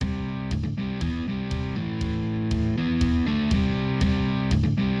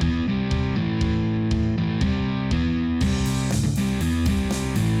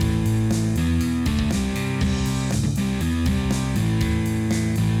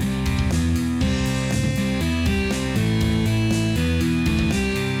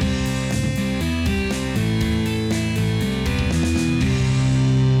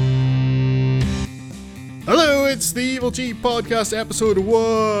It's the Evil G Podcast episode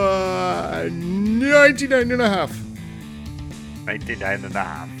 199.5.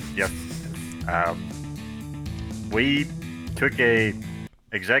 99.5. Yes. We took a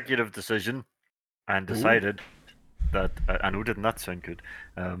executive decision and decided that I know didn't that sound good.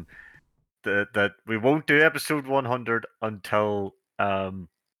 That we won't do episode 100 until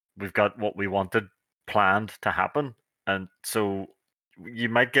we've got what we wanted planned to happen, and so you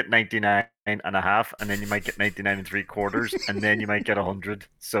might get 99.5, and then you might get 99.75, and then you might get 100.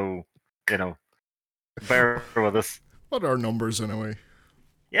 So bear with us. What are numbers anyway?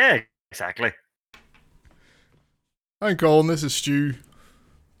 Yeah, exactly. I'm Colin, this is Stu.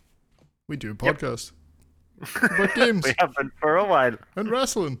 We do a podcast about games We have been for a while. and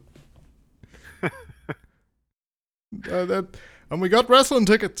wrestling. And we got wrestling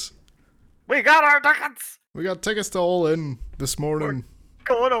tickets. We got our tickets. We got tickets to All In this morning.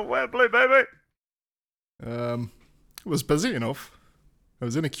 Going to Wembley, baby. It was busy enough. I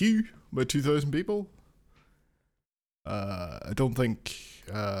was in a queue, about 2,000 people. I don't think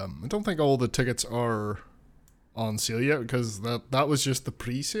all the tickets are on sale yet, because that was just the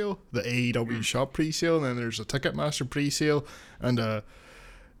pre-sale, the AEW shop pre-sale, and then there's a Ticketmaster pre-sale and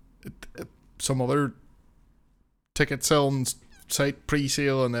some other ticket selling site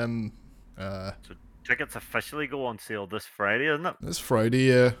pre-sale, and then So tickets officially go on sale this Friday, isn't it? this Friday.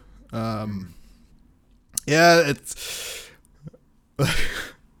 Yeah, yeah, it's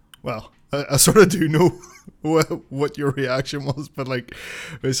well, I sort of do know what your reaction was, but like,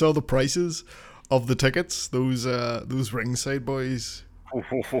 I saw the prices of the tickets, those ringside boys. Oh,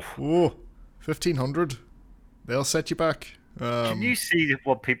 1,500. They'll set you back. Can you see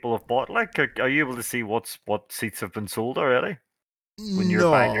what people have bought? Like, are you able to see what seats have been sold already when you're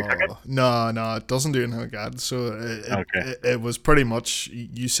buying your ticket? No, it doesn't do anything like that. So it was pretty much,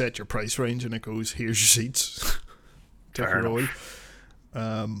 you set your price range and it goes, here's your seats. Take Fair your enough.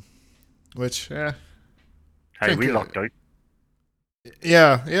 own. Which, yeah. Hey, we lucked out.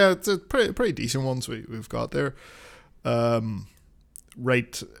 Yeah, it's a pretty decent ones we've got there.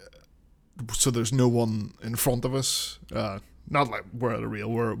 Right, so there's no one in front of us. Not like we're at a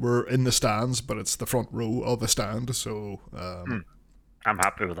real. We're in the stands, but it's the front row of a stand. So I'm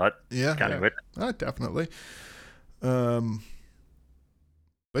happy with that. yeah, Can't wait. definitely. But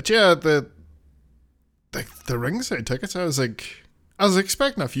yeah, the ringside tickets, I was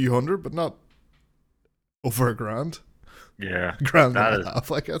expecting a few hundred, but not over $1,000. Yeah, Grand that and is a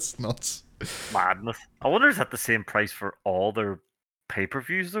half, like, that's nuts. madness. I wonder, is that the same price for all their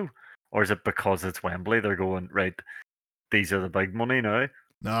pay-per-views though, or is it because it's Wembley they're going right? These are the big money now.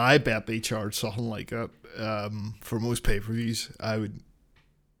 No, I bet they charge something like that. For most pay-per-views, I'd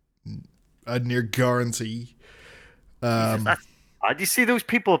near guarantee. Do you see those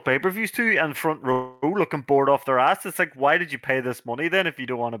people at pay-per-views too, and front row looking bored off their ass? It's like, why did you pay this money then if you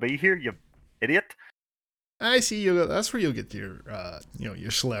don't want to be here, you idiot? I see you. That's where you'll get your, your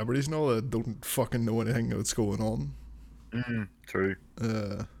celebrities and all that don't fucking know anything that's going on. True.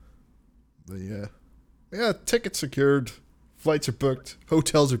 But yeah, tickets secured, flights are booked,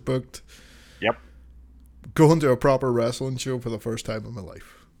 hotels are booked. Yep. Going to a proper wrestling show for the first time in my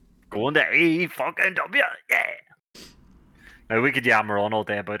life. Going to fucking-W, yeah. Now, we could yammer on all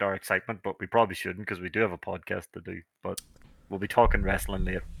day about our excitement, but we probably shouldn't, because we do have a podcast to do. But we'll be talking wrestling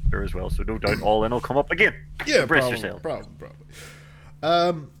later as well, so no doubt All In will come up again. Yeah, brace probably, yourself. Probably.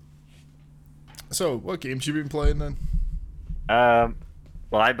 So what games you been playing then? Well,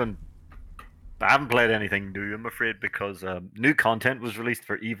 I haven't played anything new, I'm afraid, because new content was released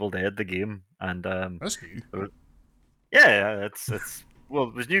for Evil Dead, the game, and That's new. it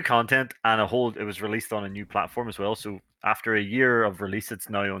was new content, and it was released on a new platform as well. So after a year of release, it's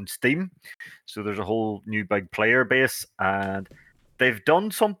now on Steam. So there's a whole new big player base, and they've done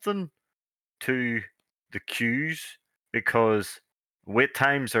something to the queues, because wait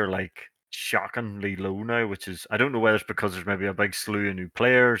times are like shockingly low now, which is, I don't know whether it's because there's maybe a big slew of new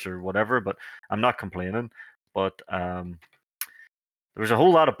players or whatever, but I'm not complaining. But there was a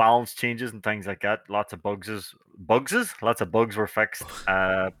whole lot of balance changes and things like that. Lots of bugs were fixed,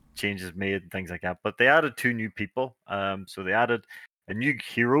 changes made and things like that. But they added 2 new people. So they added a new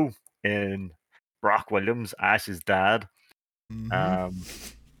hero in Brock Williams, Ash's dad.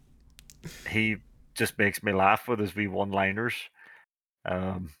 He just makes me laugh with his wee one-liners.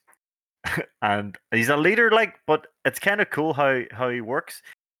 And he's a leader, but it's kind of cool how he works.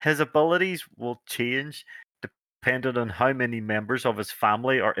 His abilities will change depending on how many members of his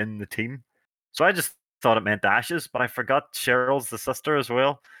family are in the team. So I just thought it meant Ash's, but I forgot Cheryl's the sister as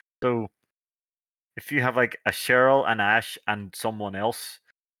well. So if you have like a Cheryl, an Ash, and someone else,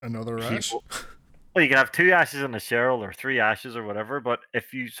 Another Ash. Well, you can have 2 Ashes and a Cheryl or 3 Ashes or whatever, but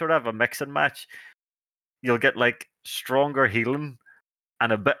if you sort of have a mix and match, you'll get like stronger healing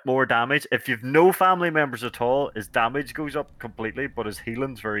and a bit more damage. If you've no family members at all, his damage goes up completely, but his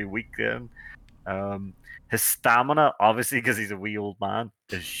healing's very weak then. Um, his stamina, obviously, because he's a wee old man,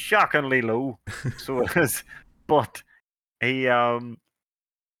 is shockingly low. So it is. But he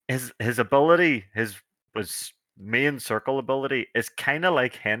his ability, his main circle ability is kind of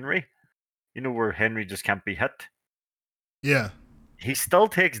like Henry. You know where Henry just can't be hit. Yeah. He still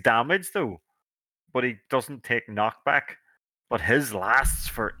takes damage though, but he doesn't take knockback. But his lasts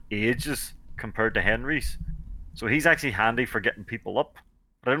for ages compared to Henry's. So he's actually handy for getting people up.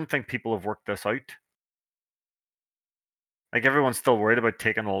 But I don't think people have worked this out. Like everyone's still worried about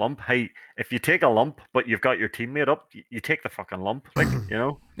taking a lump. Hey, if you take a lump but you've got your teammate up, you take the fucking lump. Like, you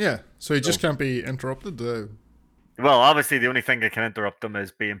know? Yeah. So he just So, can't be interrupted. well, obviously the only thing that can interrupt him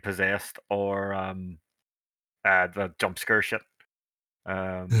is being possessed or the jump scare shit.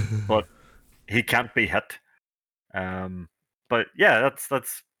 But he can't be hit. But yeah,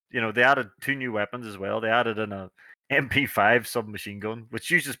 that's they added 2 new weapons as well. They added in a MP5 submachine gun, which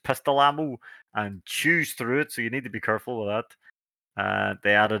uses pistol ammo and chews through it, so you need to be careful with that.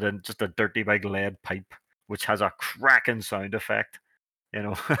 They added in just a dirty big lead pipe, which has a cracking sound effect.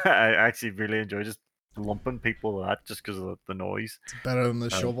 I actually really enjoy just lumping people with that just because of the noise. It's better than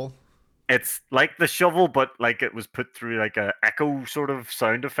the Um, shovel. it's like the shovel, but like it was put through like a echo sort of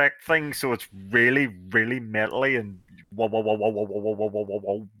sound effect thing, so it's really, really metally and whoa, whoa, whoa, whoa, whoa, whoa, whoa, whoa, whoa,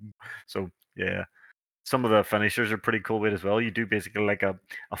 whoa. So yeah, some of the finishers are pretty cool with it as well. You do basically like a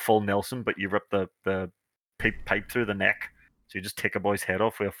full Nelson, but you rip the pipe through the neck, so you just take a boy's head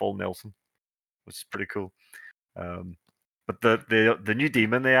off with a full Nelson, which is pretty cool. Um, but the new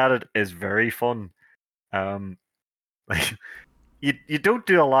demon they added is very fun. Um, like you don't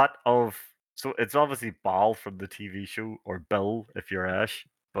do a lot of, so it's obviously Bal from the TV show or Bill if you're Ash,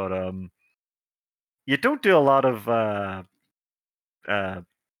 but you don't do a lot of uh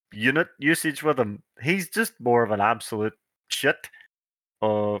unit usage with him. He's just more of an absolute shit.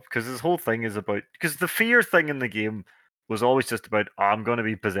 Because his whole thing is about, because the fear thing in the game was always just about, oh, I'm going to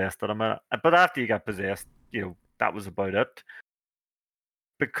be possessed in a minute. But after you got possessed, that was about it.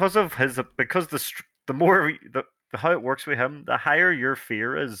 Because the more how it works with him, the higher your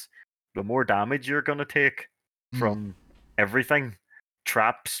fear is, the more damage you're gonna take from everything.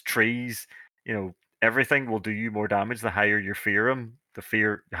 Traps, trees, everything will do you more damage the higher you fear him.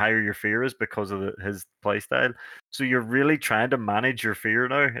 The higher your fear is because of his playstyle. So you're really trying to manage your fear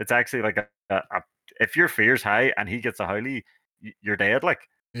now. It's actually like if your fear's high and he gets a howlie, you're dead. Like,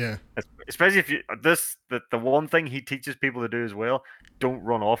 Yeah. especially if the one thing he teaches people to do as well, don't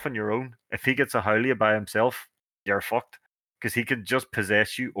run off on your own. If he gets a howlie by himself, you're fucked, because he can just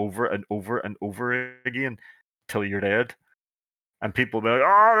possess you over and over and over again till you're dead. And people will be like,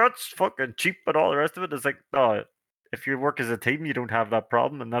 oh, that's fucking cheap, but all the rest of it is like, no, if you work as a team, you don't have that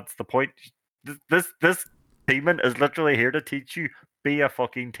problem, and that's the point. This demon is literally here to teach you, be a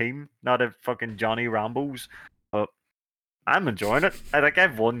fucking team, not a fucking Johnny Rambo's. I'm enjoying it.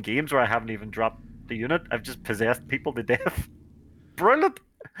 I've won games where I haven't even dropped the unit. I've just possessed people to death. Brilliant.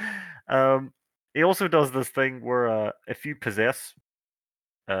 Um, he also does this thing where if you possess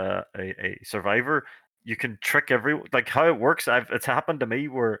a survivor, you can trick everyone. Like how it works, it's happened to me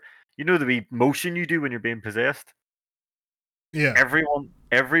where the wee motion you do when you're being possessed. Yeah.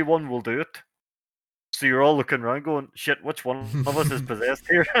 Everyone will do it. So you're all looking around going, shit, which one of us is possessed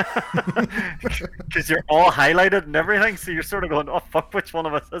here? Because you're all highlighted and everything. So you're sort of going, oh, fuck, which one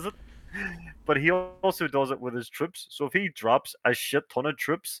of us is it? But he also does it with his troops. So if he drops a shit ton of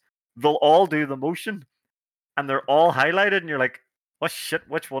troops, they'll all do the motion. And they're all highlighted. And you're like, oh, shit,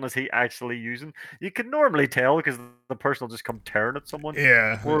 which one is he actually using? You can normally tell because the person will just come tearing at someone.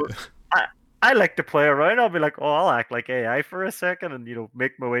 Yeah. Or I like to play around. I'll be like, oh, I'll act like AI for a second and,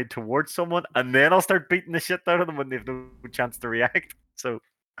 make my way towards someone. And then I'll start beating the shit out of them when they've no chance to react. So,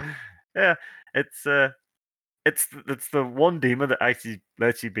 yeah, it's the one demon that actually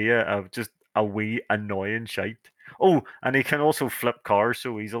lets you be just a wee annoying shite. Oh, and he can also flip cars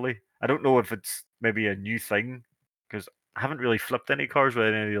so easily. I don't know if it's maybe a new thing, because I haven't really flipped any cars with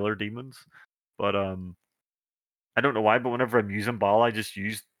any of the other demons. But I don't know why, but whenever I'm using Ball, I just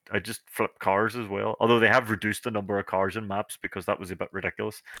flip cars as well. Although they have reduced the number of cars in maps because that was a bit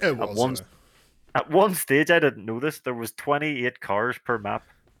ridiculous. It was. At one stage, I didn't know this. There was 28 cars per map.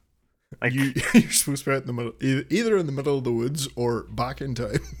 Like, you're supposed to be out in the middle, either in the middle of the woods or back in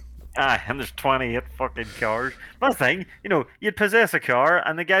time. and there's 28 fucking cars. That's the thing, you'd possess a car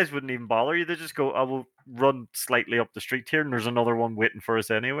and the guys wouldn't even bother you. They just go, I will run slightly up the street here and there's another one waiting for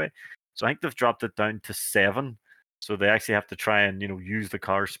us anyway. So I think they've dropped it down to 7. So they actually have to try and use the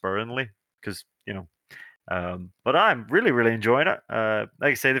car sparingly because But I'm really really enjoying it.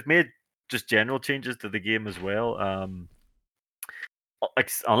 Like I say, they've made just general changes to the game as well.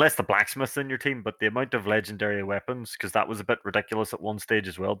 Like unless the blacksmith's in your team, but the amount of legendary weapons, because that was a bit ridiculous at one stage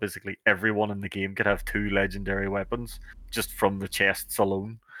as well. Basically, everyone in the game could have 2 legendary weapons just from the chests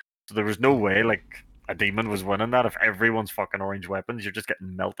alone. So there was no way like a demon was winning that if everyone's fucking orange weapons. You're just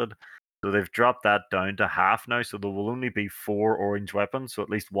getting melted. So they've dropped that down to half now. So there will only be 4 orange weapons. So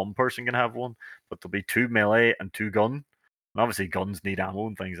at least one person can have one, but there'll be 2 melee and 2 gun. And obviously, guns need ammo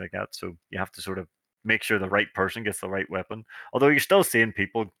and things like that. So you have to sort of make sure the right person gets the right weapon. Although you're still seeing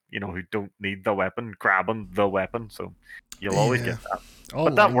people, who don't need the weapon, grabbing the weapon. So you'll always get that.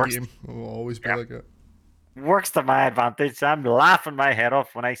 But that works. Game will always be like that. Works to my advantage. I'm laughing my head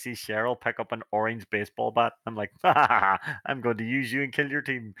off when I see Cheryl pick up an orange baseball bat. I'm like, I'm going to use you and kill your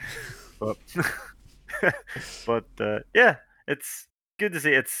team. But, yeah, it's good to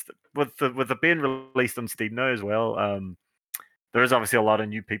see. It's with the being released on Steam now as well. There is obviously a lot of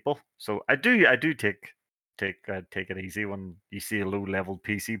new people, so I do take it easy when you see a low level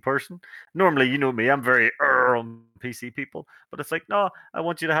PC person. Normally, you know me, I'm very on PC people, but it's like, no, I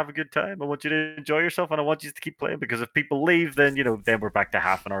want you to have a good time. I want you to enjoy yourself, and I want you to keep playing, because if people leave, then then we're back to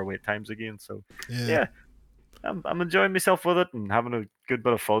half an hour wait times again. So yeah, I'm enjoying myself with it and having a good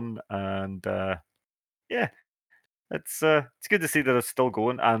bit of fun, and yeah, it's good to see that it's still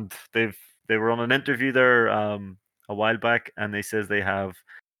going. And they were on an interview there a while back, and they says they have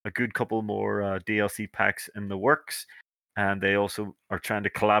a good couple more DLC packs in the works, and they also are trying to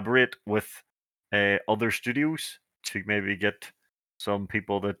collaborate with other studios to maybe get some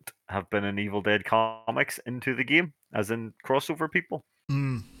people that have been in Evil Dead comics into the game, as in crossover people.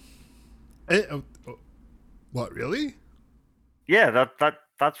 What, really? Yeah,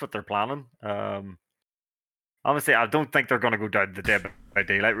 that's what they're planning. Honestly, I don't think they're going to go down the Dead by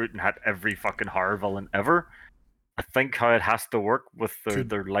Daylight route and hit every fucking horror villain ever. I think how it has to work with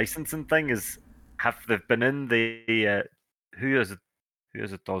their licensing thing is, have they've been in the who is it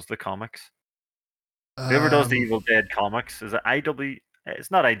does the comics? Whoever does the Evil Dead comics, is it IW?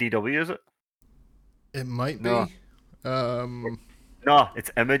 It's not IDW, is it? It might be. No, it's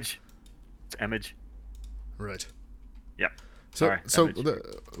Image. It's Image. Right. Yeah. So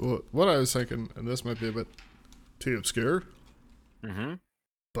what I was thinking, and this might be a bit too obscure,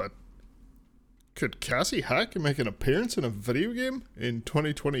 but could Cassie Hack make an appearance in a video game in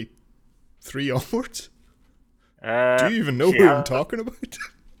 2023 onwards? Do you even know who I'm talking about?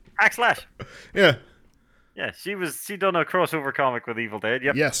 Hackslash. Yeah. Yeah, she done a crossover comic with Evil Dead.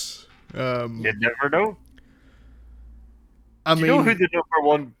 Yep. Yes. You'd never know. Do you know who the number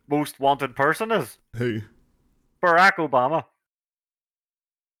 1 most wanted person is? Who? Barack Obama.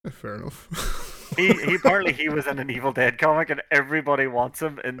 Fair enough. He apparently he was in an Evil Dead comic, and everybody wants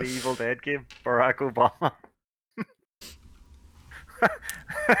him in the Evil Dead game. Barack Obama.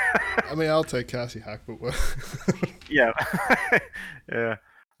 I mean, I'll take Cassie Hack, but yeah, yeah.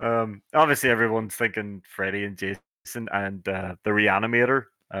 Obviously, everyone's thinking Freddy and Jason and the Reanimator,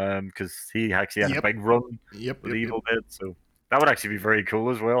 because he actually had a big run with Evil Dead, so that would actually be very cool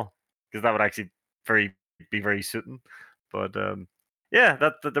as well, because that would actually be very suiting. But yeah,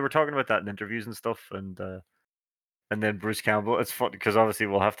 that they were talking about that in interviews and stuff, and then Bruce Campbell. It's fun because obviously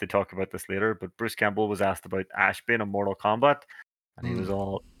we'll have to talk about this later. But Bruce Campbell was asked about Ash being in Mortal Kombat, and he was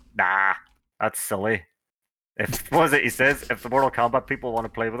all, "Nah, that's silly." What was it he says? If the Mortal Kombat people want to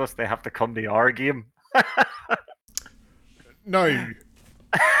play with us, they have to come to our game. No,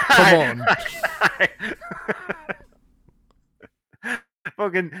 come on.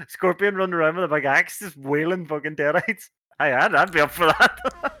 Fucking Scorpion running around with a big axe, just wailing fucking deadites. I'd be up for that.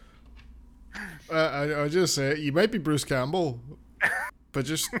 I just say, you might be Bruce Campbell, but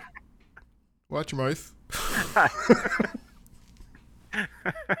just watch your mouth.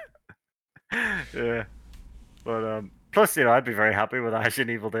 Yeah, but plus, I'd be very happy with Ash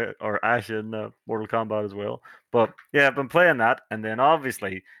in Evil Dead, or Ash in Mortal Kombat as well. But yeah, I've been playing that, and then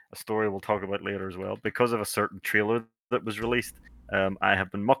obviously a story we'll talk about later as well, because of a certain trailer that was released. I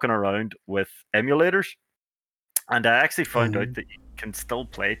have been mucking around with emulators, and I actually found out that you can still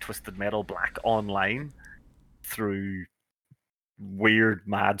play Twisted Metal Black online through weird,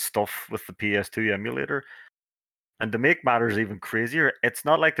 mad stuff with the PS2 emulator. And to make matters even crazier, it's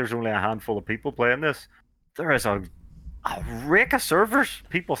not like there's only a handful of people playing this. There is a rake of servers,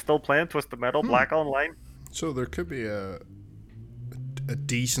 people still playing Twisted Metal Black online. So there could be a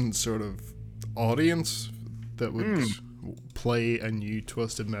decent sort of audience that would play a new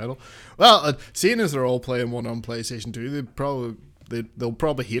Twisted Metal. Well, seeing as they're all playing one on PlayStation 2, they'll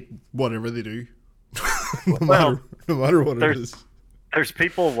probably hate whatever they do, no Well, matter what it there's is. there's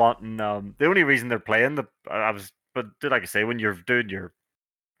people wanting the only reason they're playing but like I say, when you're doing your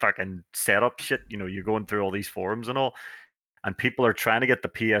fucking setup shit, you're going through all these forums and all, and people are trying to get the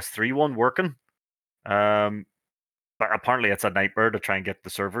PS3 one working. Um, but apparently it's a nightmare to try and get the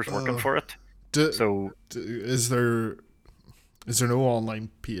servers working Uh, for it. do, So, is there no online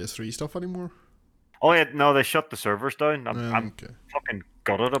PS3 stuff anymore? oh yeah, no, they shut the servers down. I'm Okay. fucking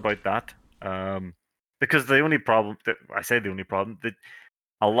gutted about that. Because the only problem that I say the only problem that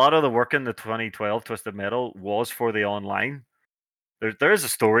a lot of the work in the 2012 Twisted Metal was for the online. There is a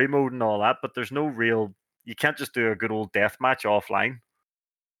story mode and all that, but there's no real. You can't just do a good old death match offline.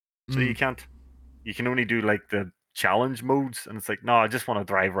 So you Mm. can't. You can only do like the challenge modes, and it's like, no, I just want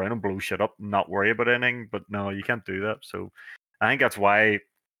to drive around and blow shit up and not worry about anything. But no, you can't do that. So I think that's why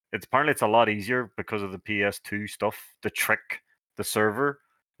it's a lot easier because of the PS2 stuff to trick the server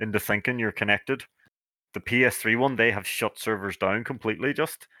into thinking you're connected. The PS3 one, they have shut servers down completely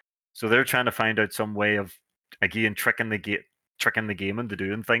just. So they're trying to find out some way of again tricking the game into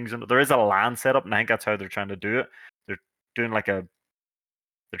doing things. And there is a LAN setup, and I think that's how they're trying to do it. They're doing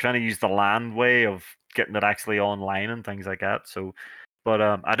they're trying to use the LAN way of getting it actually online and things like that. So, but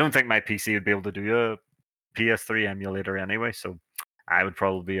I don't think my PC would be able to do a PS3 emulator anyway. So I would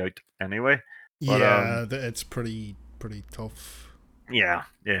probably be out anyway. But Yeah, it's pretty tough. yeah,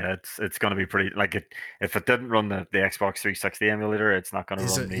 it's gonna be pretty like it. If it didn't run the Xbox 360 emulator, it's not gonna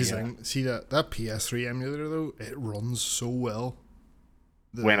run His the thing. See that PS3 emulator though, it runs so well.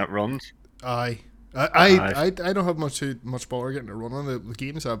 when it runs. I Uh, I don't have much bother getting it running. The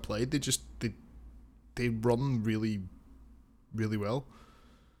games I've played, they run really well.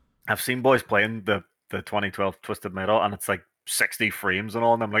 I've seen boys playing the 2012 Twisted Metal, and it's like 60 frames and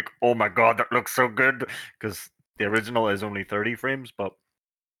all, and I'm like, oh my god, that looks so good because the original is only 30 frames, but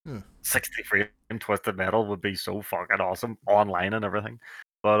Yeah. 60 frame Twisted Metal would be so fucking awesome online and everything.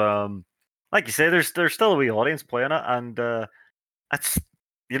 But like you say, there's still a wee audience playing it, and that's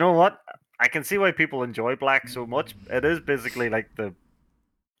you know what? I can see why people enjoy Black so much. It is basically like I'm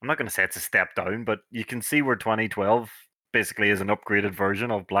not going to say it's a step down, but you can see where 2012 basically is an upgraded version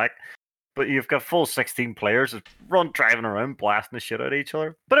of Black. But you've got full 16 players that run driving around blasting the shit out of each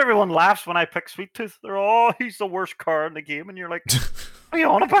other. But everyone laughs when I pick Sweet Tooth. They're he's the worst car in the game, and you're like, what are you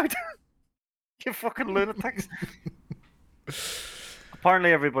on about? You fucking lunatics.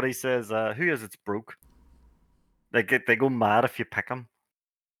 Apparently, everybody says, "Who is it's broke?" They go mad if you pick him.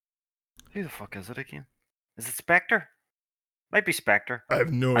 Who the fuck is it again? Is it Spectre? Might be Spectre. I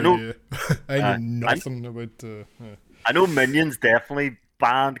have no I know. idea. I know Uh, I, nothing about. I know Minion's definitely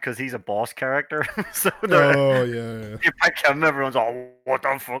banned because he's a boss character. So Oh yeah. you pick him, everyone's all what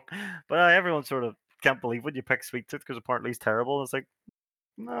the fuck. But everyone sort of can't believe when you pick Sweet Tooth because apparently he's terrible. It's like,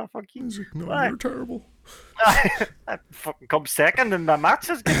 no, fuck you. He's like, no, Why? you're terrible. I fucking come second and the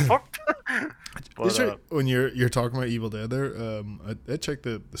matches get fucked. It's But right when you're talking about Evil Dead there. I checked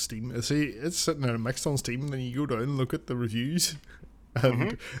the Steam. See, it's sitting there mixed on Steam, and then you go down and look at the reviews,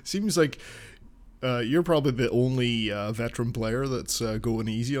 and it seems like you're probably the only veteran player that's going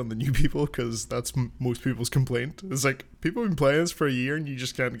easy on the new people, because that's most people's complaint. It's like people have been playing this for a year and you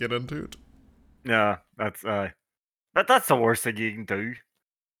just can't get into it. yeah, that's the worst thing you can do.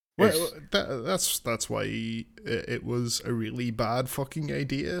 Well, that's why it was a really bad fucking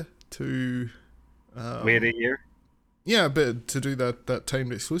idea to Wait a year. yeah, but to do that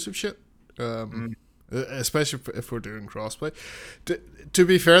timed exclusive shit, especially if we're doing crossplay. To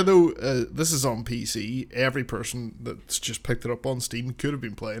be fair though, this is on PC. Every person that's just picked it up on Steam could have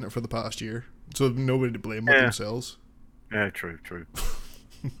been playing it for the past year, so nobody to blame but themselves. Yeah, true.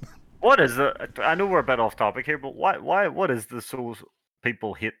 What is I know we're a bit off topic here, but what is the so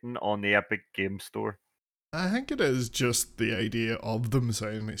people hitting on the Epic Game Store? I think it is just the idea of them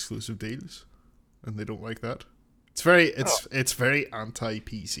signing exclusive deals, and they don't like that. It's very anti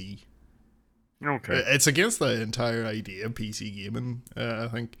PC. Okay. It's against the entire idea of PC gaming. I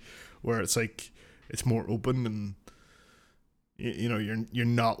think, where it's like it's more open and you know you're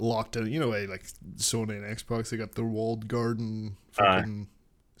not locked in. You know, like Sony and Xbox, they got their walled garden fucking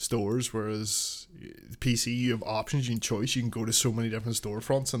stores, whereas PC you have options, you can choice, you can go to so many different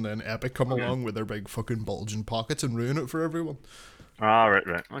storefronts, and then Epic come along with their big fucking bulging pockets and ruin it for everyone. Right.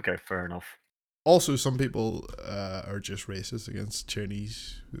 Okay, fair enough. Also, some people are just racist against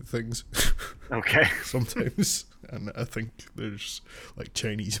Chinese things. Okay. Sometimes, and I think there's like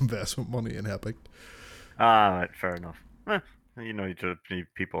Chinese investment money in Epic. Right, fair enough.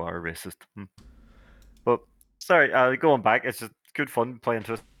 People are racist. But sorry, going back, it's just good fun playing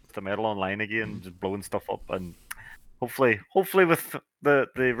Twisted Metal online again, just blowing stuff up, and hopefully with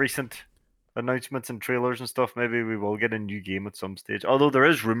the recent announcements and trailers and stuff, maybe we will get a new game at some stage. Although there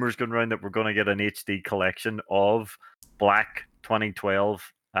is rumors going around that we're going to get an HD collection of Black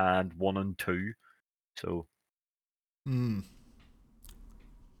 2012 and 1 and 2. So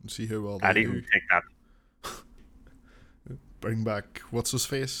see how well I'd they even do. take that. Bring back what's his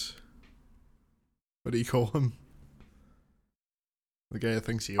face? What do you call him? The guy who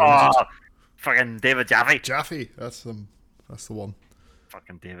thinks he owns it. Fucking David Jaffe. Jaffe, that's him. That's the one.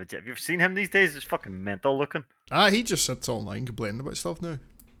 Fucking David Jaffe. Have you ever seen him these days? It's fucking mental looking. He just sits online complaining about stuff now.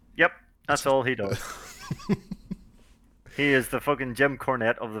 Yep, that's all he does. He is the fucking Jim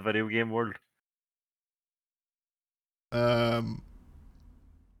Cornette of the video game world. Yeah,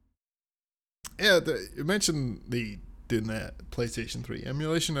 you mentioned doing the PlayStation 3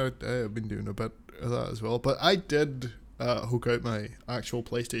 emulation. I've been doing a bit of that as well. But I did hook out my actual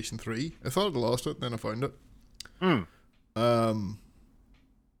PlayStation 3. I thought I'd lost it, then I found it. It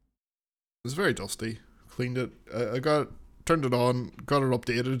was very dusty. Cleaned it. I turned it on, got it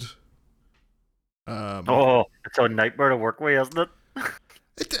updated. It's a nightmare to work with, isn't it?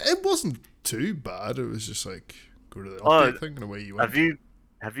 It wasn't too bad. It was just like go to the update thing and away you went.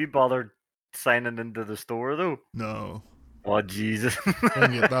 Have you bothered signing into the store though? No. Oh Jesus! I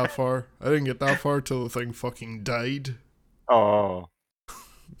didn't get that far. I didn't get that far till the thing fucking died. Oh.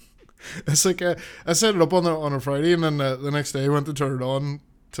 It's like I set it up on a Friday, and then the next day I went to turn it on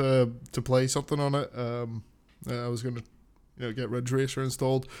to play something on it. I was gonna get Ridge Racer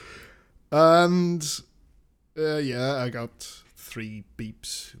installed, and I got 3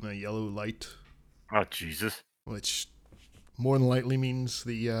 beeps and a yellow light. Oh Jesus! Which more than likely means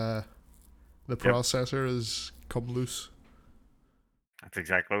the processor has come loose. That's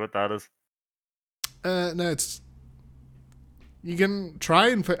exactly what that is. No, it's. You can try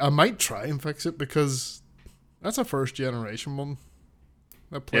and I might try and fix it because that's a first generation one.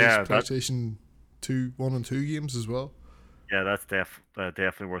 That plays PlayStation 2, 1 and 2 games as well. Yeah, that's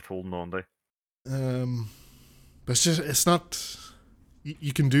definitely worth holding on to. But it's not.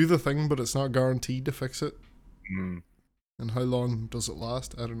 You can do the thing, but it's not guaranteed to fix it. And how long does it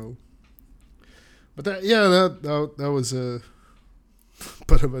last? I don't know. But that was a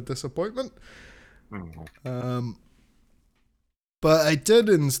bit of a disappointment. But I did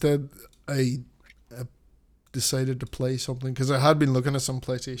instead. I decided to play something because I had been looking at some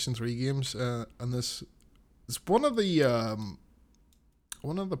PlayStation 3 games, and this is one of the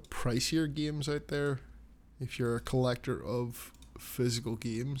pricier games out there. If you're a collector of physical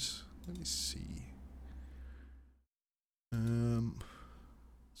games, let me see.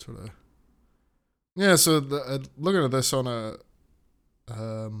 So looking at this on a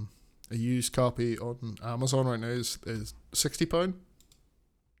used copy on Amazon right now is £60.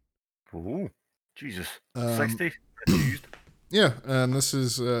 Oh, Jesus! 60 used. Yeah, and this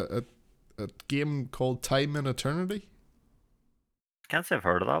is a game called Time and Eternity. Can't say I've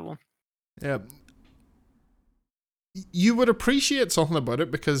heard of that one. Yeah, you would appreciate something about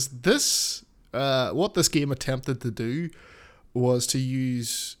it because this, what this game attempted to do, was to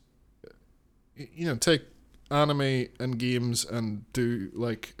use, take anime and games and do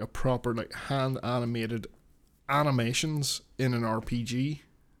like a proper like hand animated animations in an RPG,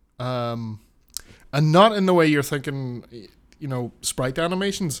 and not in the way you're thinking, sprite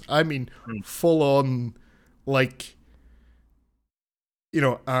animations. I mean, full on, like,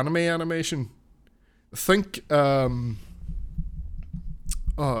 anime animation. Think, oh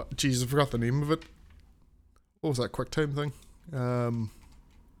jeez, I forgot the name of it. What was that QuickTime thing?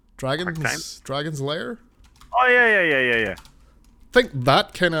 Dragon's Lair. Oh yeah. Think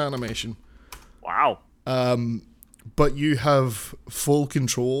that kind of animation. Wow. But you have full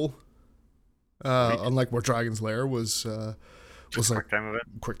control. Unlike where Dragon's Lair was like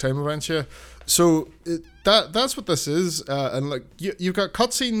QuickTime events, yeah. So that's what this is, and like you've got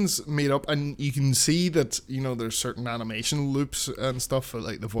cutscenes made up, and you can see that there's certain animation loops and stuff.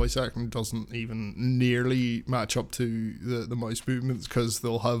 Like the voice acting doesn't even nearly match up to the mouse movements because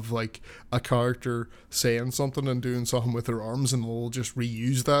they'll have like a character saying something and doing something with their arms, and they'll just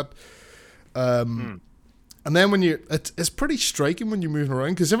reuse that. And then when it's pretty striking when you're moving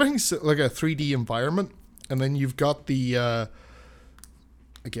around because everything's like a 3D environment, and then you've got the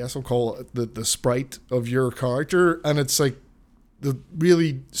I guess I'll call it the sprite of your character, and it's like the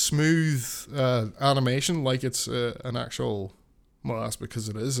really smooth animation, like it's an actual. Well, that's because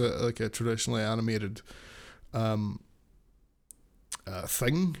it is like a traditionally animated character.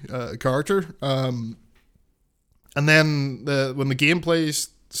 And then when the gameplay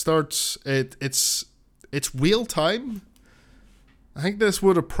starts, it's real time. I think this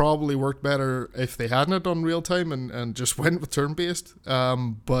would have probably worked better if they hadn't have done real time and just went with turn based.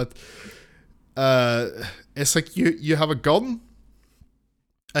 But it's like you have a gun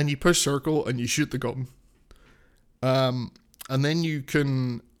and you push circle and you shoot the gun. And then you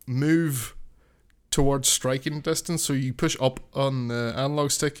can move towards striking distance. So you push up on the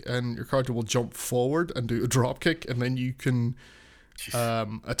analog stick and your character will jump forward and do a drop kick, and then you can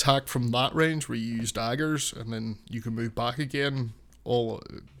attack from that range where you use daggers, and then you can move back again all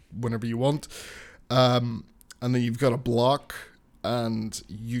whenever you want. And then you've got a block, and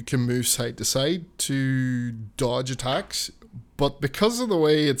you can move side to side to dodge attacks. But because of the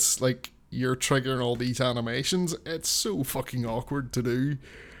way it's like you're triggering all these animations, it's so fucking awkward to do.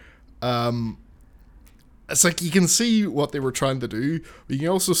 It's like you can see what they were trying to do, but you can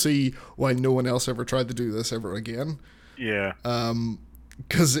also see why no one else ever tried to do this ever again. Yeah.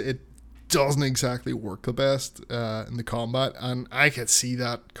 Because it doesn't exactly work the best in the combat, and I could see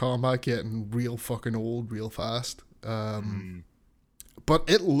that combat getting real fucking old real fast. But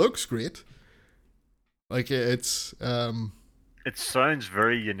it looks great. Like it's. It sounds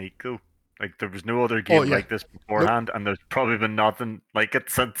very unique though. Like there was no other game like this beforehand, and there's probably been nothing like it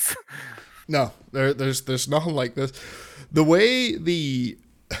since. No, there's nothing like this. The way the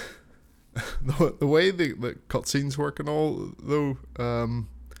way the cutscenes work and all though,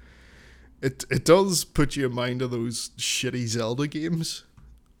 it does put you in mind of those shitty Zelda games.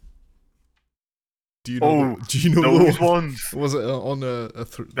 Do you know? Do you know those ones? Was it on a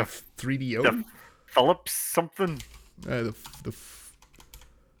 3DO? The Philips something. The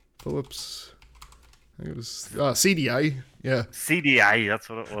Philips. I think it was CDI. Yeah, CDI. That's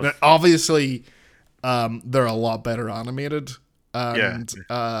what it was. Now, obviously, they're a lot better animated, and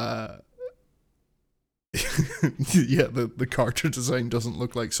the character design doesn't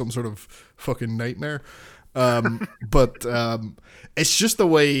look like some sort of fucking nightmare. But it's just the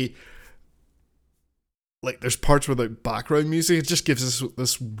way. Like there's parts with like background music, it just gives us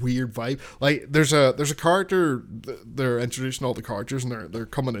this weird vibe. Like there's a character, they're introducing all the characters and they're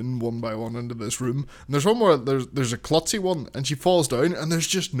coming in one by one into this room. And there's one where there's a klutzy one and she falls down and there's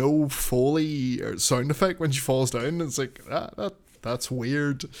just no Foley or sound effect when she falls down. It's like that's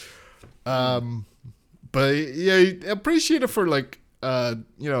weird. But yeah, I appreciate it for like playing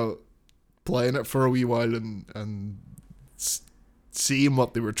it for a wee while and seeing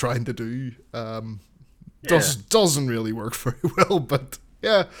what they were trying to do. Doesn't really work very well, but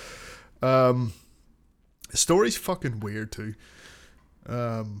yeah. The story's fucking weird too.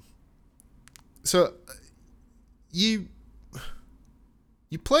 So you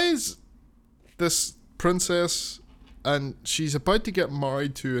play as this princess and she's about to get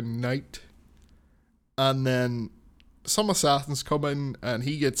married to a knight, and then some assassins come in and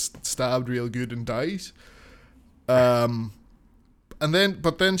he gets stabbed real good and dies. But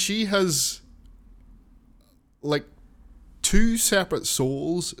then she has like two separate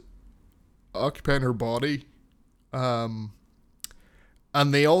souls occupying her body, and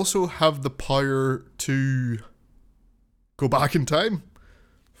they also have the power to go back in time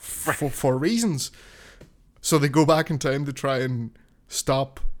for reasons. So they go back in time to try and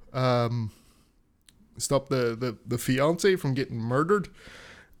stop the fiance from getting murdered.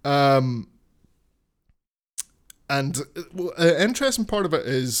 And an interesting part of it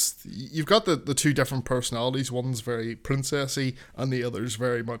is you've got the two different personalities. One's very princessy, and the other's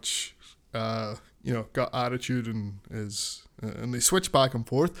very much, got attitude and is. And they switch back and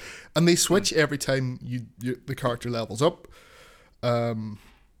forth, and they switch every time the character levels up.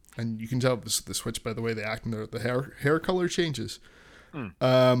 And you can tell the switch by the way they act and the hair color changes.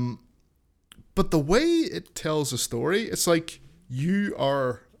 But the way it tells a story, it's like you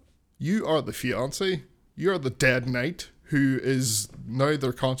are the fiance. You're the dead knight who is now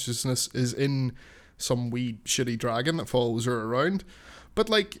their consciousness is in some wee shitty dragon that follows her around. But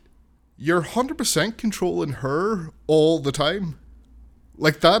like you're 100% controlling her all the time.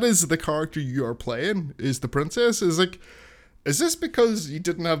 Like that is the character you are playing, is the princess. Is like, is this because you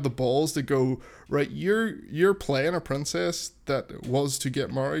didn't have the balls to go, right, you're playing a princess that was to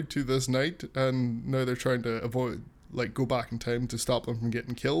get married to this knight and now they're trying to avoid, like, go back in time to stop them from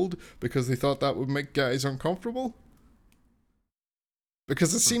getting killed because they thought that would make guys uncomfortable?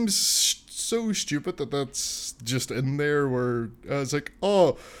 Because it seems so stupid that that's just in there where it's like,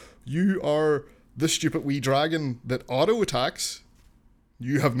 oh, you are the stupid wee dragon that auto attacks.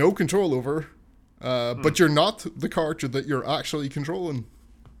 You have no control over, but you're not the character that you're actually controlling.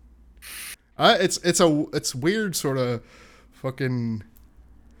 It's weird sort of fucking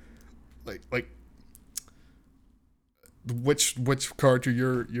like which character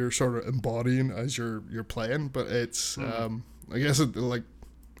you're sort of embodying as you're playing, but it's I guess that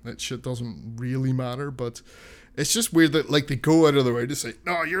shit doesn't really matter, but it's just weird that like they go out of their way to say,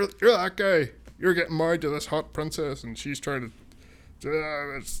 no, you're that guy. You're getting married to this hot princess, and she's trying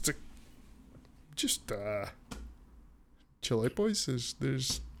to just chill out, boys.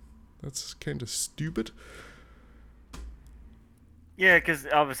 That's kind of stupid. Yeah, because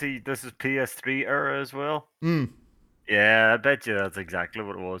obviously this is PS3 era as well. Mm. Yeah, I bet you that's exactly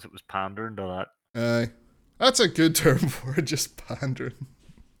what it was. It was pandering to that. That's a good term for it, just pandering.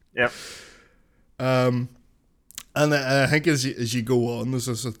 Yep. And I think as you go on, as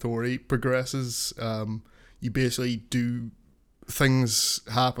the story progresses, you basically do things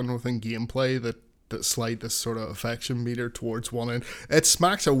happen within gameplay that slide this sort of affection meter towards one end. It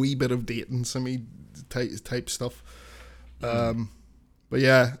smacks a wee bit of dating simi type stuff. But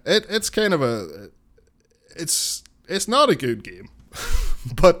yeah, it's kind of it's not a good game,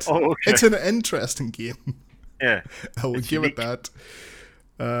 but it's an interesting game. Yeah, I would give it that.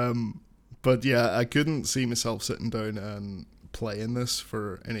 But yeah, I couldn't see myself sitting down and playing this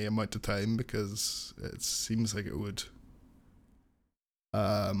for any amount of time because it seems like it would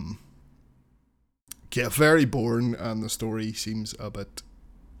get very boring and the story seems a bit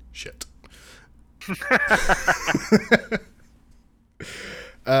shit.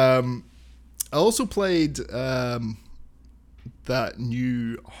 I also played that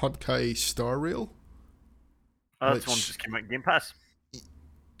new Honkai Star Rail. Oh, this one just came out in Game Pass.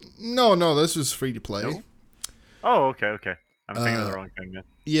 No, this was free to play. No? Oh, okay. I'm thinking of the wrong thing then.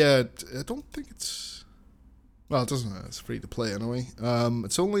 Yeah, I don't think it's... Well, it doesn't. It's free to play anyway.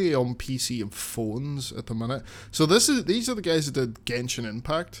 It's only on PC and phones at the minute. So these are the guys that did Genshin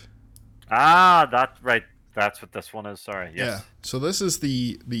Impact. Ah, that's right. That's what this one is. Sorry. Yes. Yeah. So this is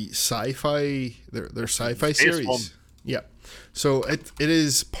the sci-fi their sci-fi series. One. Yeah. So it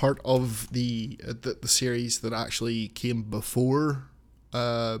is part of the series that actually came before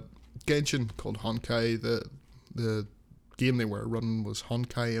Genshin, called Honkai. The game they were running was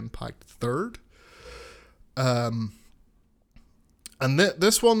Honkai Impact 3rd. And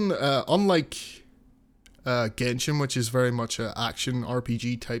this one, unlike Genshin, which is very much an action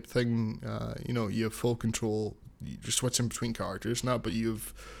RPG type thing, you have full control. You're switching between characters now, but you're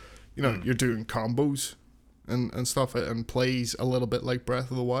doing combos and stuff, and plays a little bit like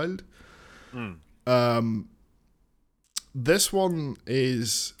Breath of the Wild. This one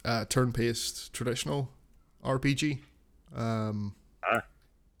is a turn-based traditional RPG.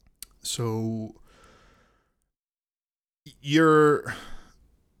 So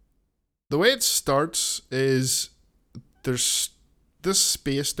the way it starts is there's this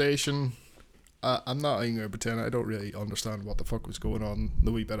space station. I'm not even going to pretend I don't really understand what the fuck was going on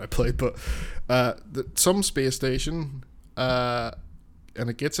the wee bit I played, but some space station, and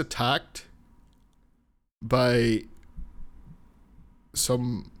it gets attacked by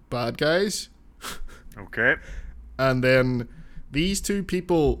some bad guys. Okay. And then these two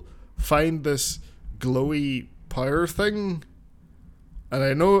people find this glowy power thing. And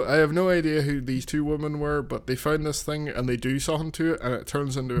I have no idea who these two women were, but they found this thing and they do something to it and it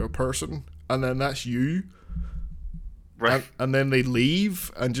turns into a person. And then that's you. Right. And then they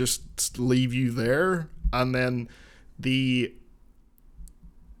leave and just leave you there. And then the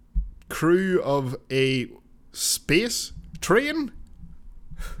crew of a space train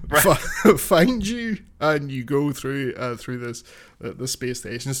find you, and you go through this the space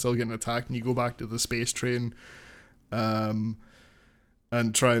station, still getting attacked, and you go back to the space train, and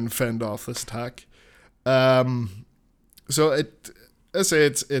try and fend off this attack. So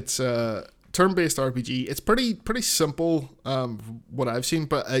it's a turn-based RPG. It's pretty simple, what I've seen,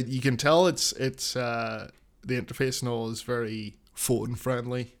 but you can tell it's the interface and all is very phone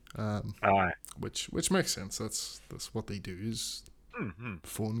friendly. Which makes sense. That's what they do is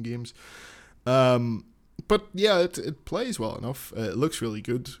phone games. But yeah, it plays well enough. It looks really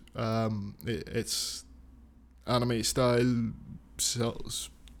good. It's anime style,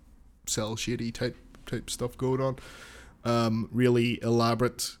 cell shady type stuff going on. Really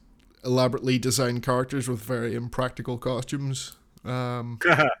elaborately designed characters with very impractical costumes. Yep.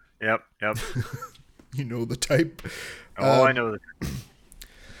 You know the type. I know the type.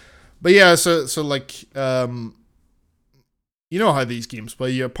 But yeah, so like, you know how these games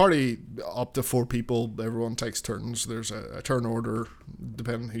play. You party up to 4 people. Everyone takes turns. There's a turn order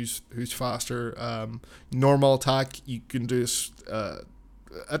depending who's faster. Normal attack, you can do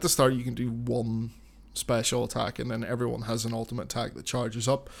at the start. You can do one special attack, and then everyone has an ultimate attack that charges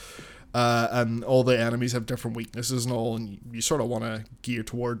up. And all the enemies have different weaknesses and all, and you sort of want to gear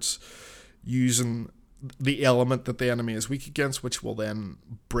towards using the element that the enemy is weak against, which will then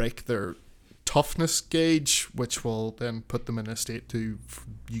break their toughness gauge, which will then put them in a state to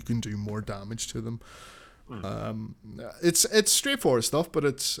you can do more damage to them. It's straightforward stuff, but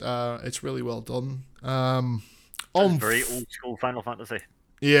it's really well done. Very old school Final Fantasy.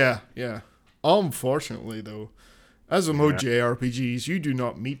 Yeah. Unfortunately, though, as a most JRPGs, you do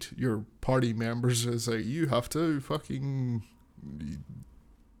not meet your party members as you have to fucking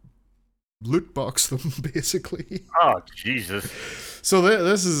loot box them, basically. Oh, Jesus. So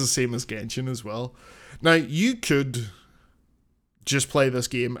this is the same as Genshin as well. Now, you could just play this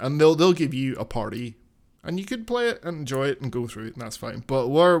game, and they'll give you a party, and you could play it and enjoy it and go through it, and that's fine. But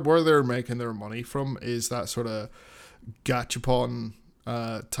where they're making their money from is that sort of gachapon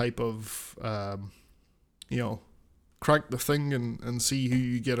type of, crack the thing and see who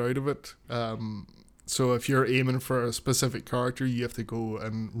you get out of it. So if you're aiming for a specific character, you have to go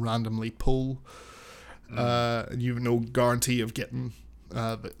and randomly pull. And you have no guarantee of getting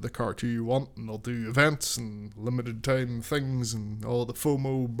the character you want. And they'll do events and limited time things and all the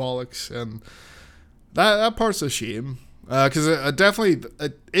FOMO bollocks. And that part's a shame. Because definitely,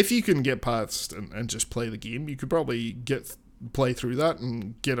 if you can get past and just play the game, you could probably play through that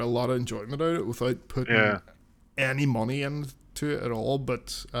and get a lot of enjoyment out of it without putting any money into it at all.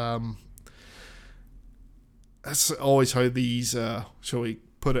 But that's always how these, shall we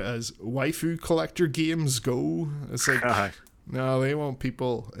put it as, waifu collector games go. It's like, no, they want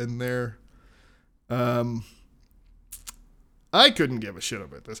people in there. I couldn't give a shit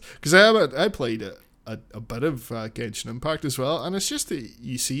about this because I played a bit of Genshin Impact as well, and it's just that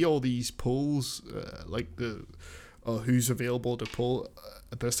you see all these polls, like the who's available to pull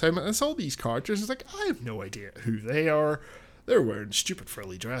at this time, and it's all these characters. It's like, I have no idea who they are. They're wearing stupid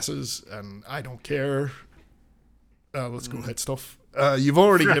frilly dresses, and I don't care. Let's go hit stuff. You've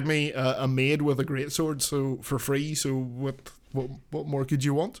already given me a maid with a greatsword, so for free. So what more could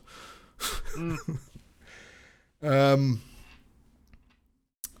you want?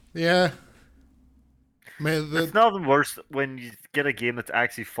 Yeah. Man, it's nothing worse when you get a game that's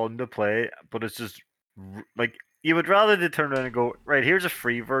actually fun to play, but it's just like you would rather they turn around and go, right, here's a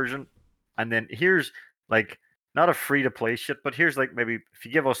free version, and then here's like not a free to play shit, but here's like maybe if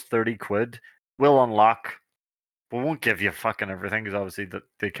you give us 30 quid, we'll unlock. We won't give you fucking everything because obviously that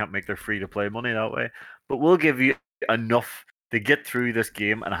they can't make their free to play money that way. But we'll give you enough to get through this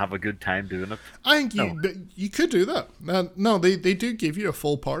game and have a good time doing it. I think you could do that. No, they do give you a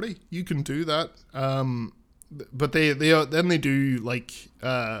full party. You can do that. But they do like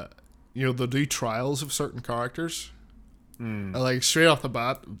they'll do trials of certain characters. Like straight off the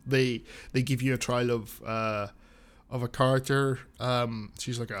bat, they give you a trial of a character.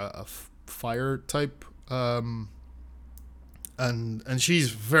 She's like a fire type. And she's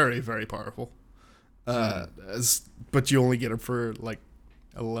very, very powerful. But you only get her for like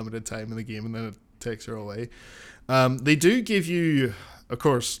a limited time in the game, and then it takes her away. They do give you, of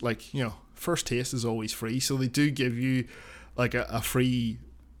course, like, first taste is always free, so they do give you like a free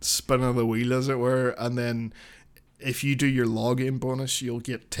spin of the wheel, as it were, and then if you do your login bonus, you'll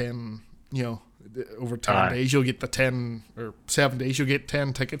get 10, over 10 days, you'll get the 10, or 7 days, you'll get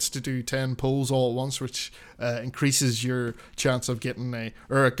 10 tickets to do 10 pulls all at once, which increases your chance of getting it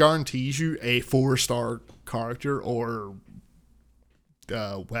guarantees you a 4-star character or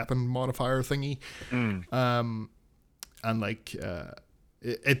weapon modifier thingy. And like,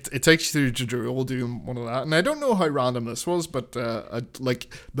 it takes you through a tutorial doing one of that. And I don't know how random this was, but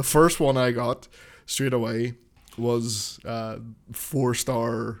like the first one I got straight away was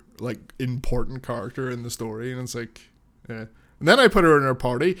 4-star like important character in the story, and it's like, and then I put her in her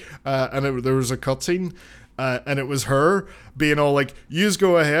party, and there was a cutscene, and it was her being all like, "Yous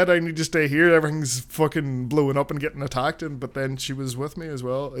go ahead, I need to stay here. Everything's fucking blowing up and getting attacked," but then she was with me as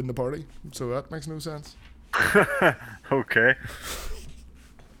well in the party, so that makes no sense. Okay.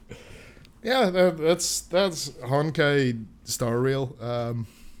 Yeah, that's Honkai Star Rail.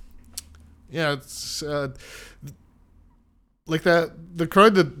 Yeah, it's like that. The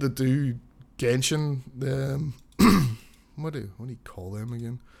crowd that do Genshin, what do you call them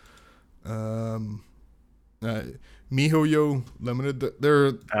again? MiHoYo Limited.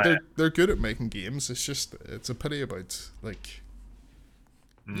 They're good at making games. It's a pity about like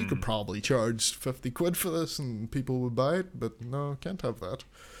you could probably charge 50 quid for this and people would buy it, but no, can't have that.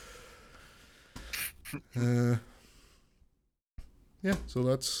 Yeah, so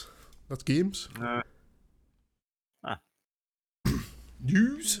that's games.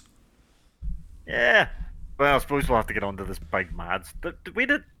 News? Yeah. Well, I suppose we'll have to get onto this big mads. When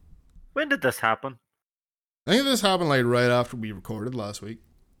did this happen? I think this happened like right after we recorded last week.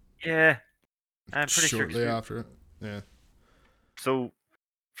 Yeah. I'm pretty shortly sure. After it. Yeah. So,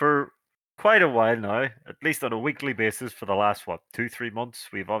 for quite a while now, at least on a weekly basis for the last 2-3 months.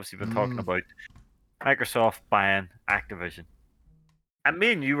 We've obviously been talking about Microsoft buying Activision. And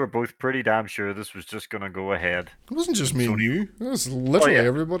me and you were both pretty damn sure this was just going to go ahead. It wasn't just me and Sony. you. It was literally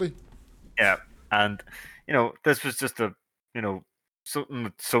everybody. Yeah. And, this was just something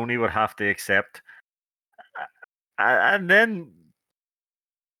that Sony would have to accept. And then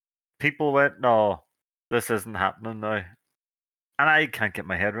people went, no, this isn't happening now. And I can't get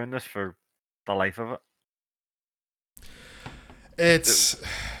my head around this for the life of it. It's...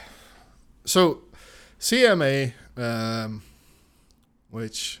 So, CMA,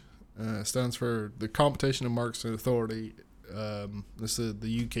 which stands for the Competition and Markets Authority. This is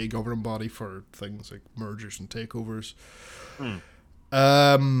the UK governing body for things like mergers and takeovers.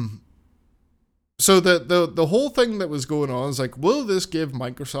 So the whole thing that was going on is like, will this give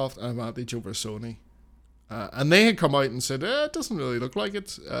Microsoft an advantage over Sony? And they had come out and said, it doesn't really look like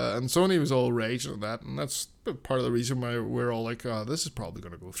it. And Sony was all raging at that, and that's part of the reason why we're all like, this is probably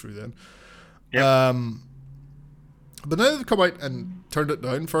going to go through then. Yep. But now they've come out and turned it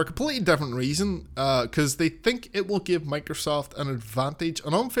down for a completely different reason, because they think it will give Microsoft an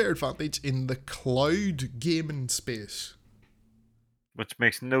unfair advantage in the cloud gaming space. Which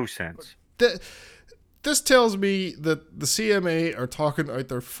makes no sense. This tells me that the CMA are talking out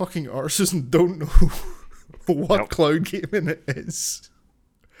their fucking arses and don't know what cloud gaming is.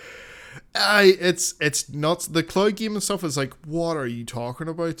 It's nuts. The cloud gaming stuff is like, what are you talking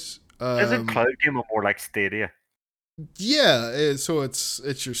about? Isn't cloud gaming more like Stadia? Yeah, so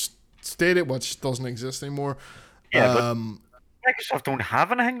it's your Stadia, which doesn't exist anymore. Yeah, but Microsoft don't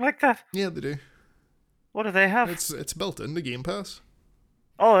have anything like that. Yeah, they do. What do they have? It's built in the Game Pass.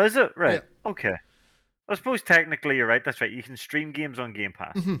 Oh, is it? Right. Yeah. Okay. I suppose technically you're right. That's right. You can stream games on Game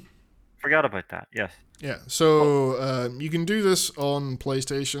Pass. Mm-hmm. Forgot about that. Yes. Yeah. So you can do this on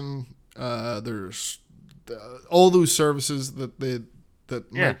PlayStation. There's all those services that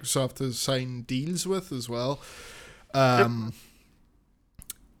Microsoft has signed deals with as well. And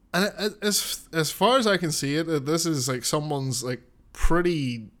as far as I can see it, this is like someone's like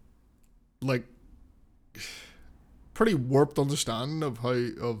pretty warped understanding of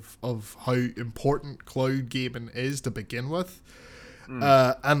how important cloud gaming is to begin with.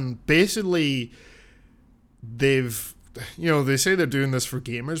 And basically they say they're doing this for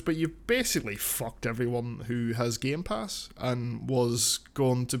gamers, but you've basically fucked everyone who has Game Pass and was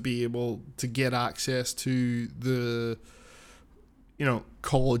going to be able to get access to the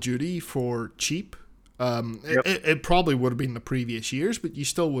Call of Duty for cheap. It probably would have been the previous years, but you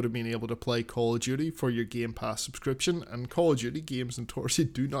still would have been able to play Call of Duty for your Game Pass subscription, and Call of Duty games notoriously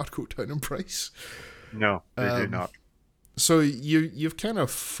do not go down in price. No, they do not. So you've kind of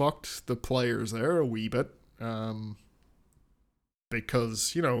fucked the players there a wee bit,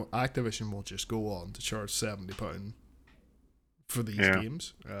 because Activision will just go on to charge £70 for these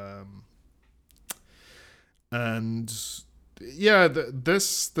games, and yeah,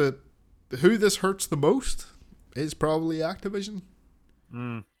 who this hurts the most is probably Activision,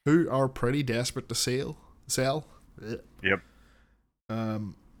 who are pretty desperate to sell. Yep.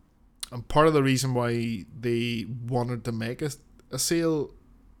 And part of the reason why they wanted to make a sale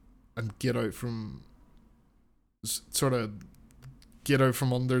and get out from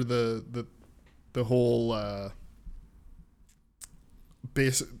under the whole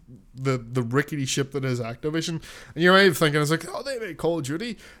basic the rickety ship that is Activision. And you're right thinking, it's like, oh, they make Call of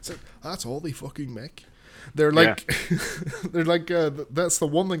Duty. It's like, that's all they fucking make. They're like they're like that's the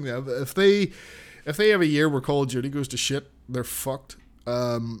one thing that if they have a year where Call of Duty goes to shit, they're fucked.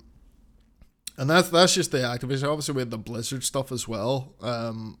 And that's just the Activision. Obviously we had the Blizzard stuff as well,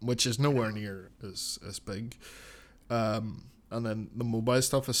 which is nowhere near as big. And then the mobile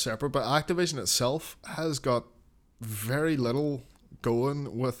stuff is separate, but Activision itself has got very little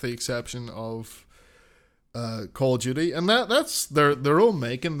going, with the exception of Call of Duty, and that's their own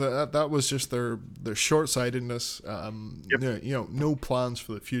making. That was just their short-sightedness. No plans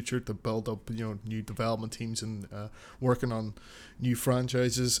for the future to build up new development teams and working on new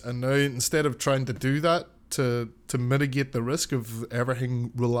franchises. And now, instead of trying to do that to mitigate the risk of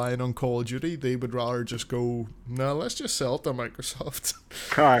everything relying on Call of Duty, they would rather just go, no, let's just sell it to Microsoft.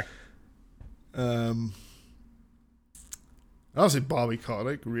 Hi. Obviously, Bobby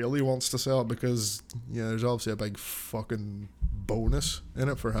Kotick really wants to sell it because there's obviously a big fucking bonus in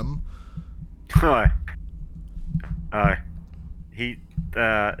it for him. Aye. He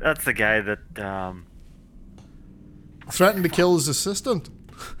that's the guy that threatened to kill his assistant.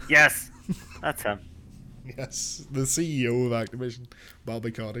 Yes, that's him. Yes, the CEO of Activision,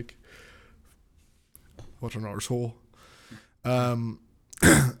 Bobby Kotick. What an arsehole.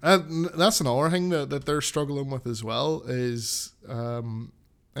 And that's another thing that they're struggling with as well is I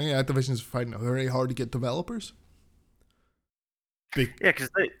think Activision's finding it very hard to get developers. Yeah, because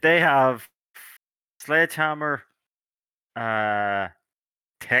they have Sledgehammer,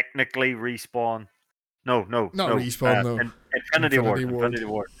 technically Respawn. No. Not Respawn though. Infinity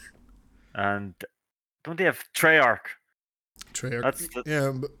Ward. And don't they have Treyarch?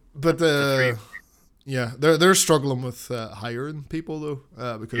 But yeah, they're struggling with hiring people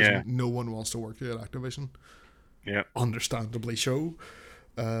though, because no one wants to work at Activision. Yeah, understandably so.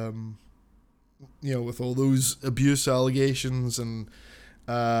 With all those abuse allegations, and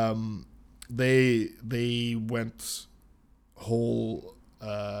they went whole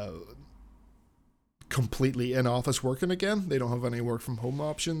completely in office working again. They don't have any work from home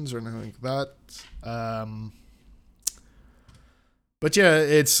options or anything like that. But yeah,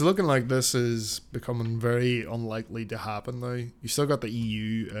 it's looking like this is becoming very unlikely to happen now. You still got the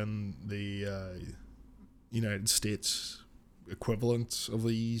EU and the United States equivalent of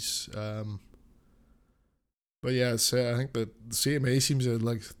these. But yeah, I think that the CMA seems to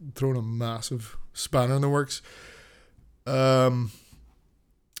like throwing a massive spanner in the works.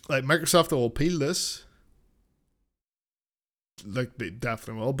 Like Microsoft will appeal this. Like they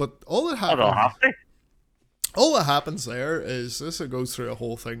definitely will, but all that happens there is this. It goes through a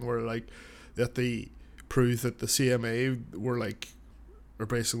whole thing where like that they prove that the CMA are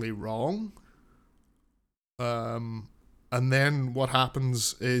basically wrong. And then what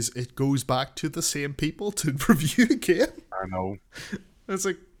happens is it goes back to the same people to review again. I know. It's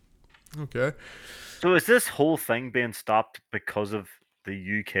like, okay. So is this whole thing being stopped because of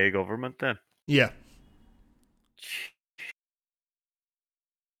the UK government then? Yeah.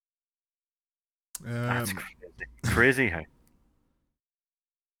 That's crazy how.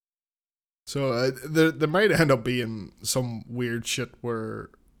 So there might end up being some weird shit where,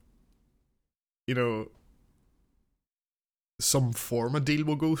 some form of deal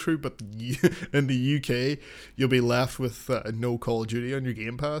will go through, but in the UK, you'll be left with no Call of Duty on your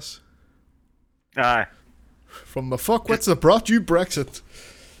Game Pass. Aye. From the fuckwits that brought you Brexit.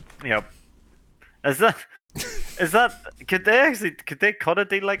 Yep. Is that could they cut a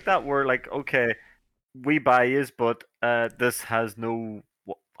deal like that where like, okay, we buy yous, but this has no.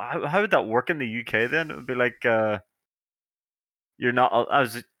 How would that work in the UK then? It would be like you're not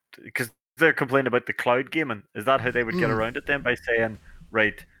because they're complaining about the cloud gaming. Is that how they would get around it then, by saying,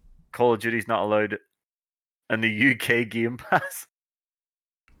 right, Call of Duty's not allowed in the UK Game Pass?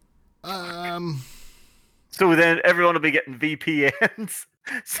 So then everyone will be getting VPNs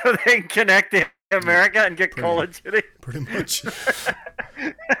so they can connect to America and get Call of Duty. Pretty much.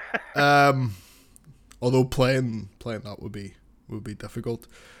 Although playing that would be difficult.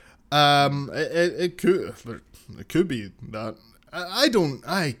 It could be that.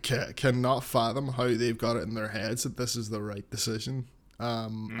 I cannot fathom how they've got it in their heads that this is the right decision.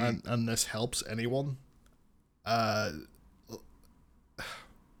 And this helps anyone.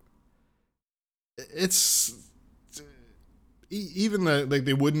 It's even like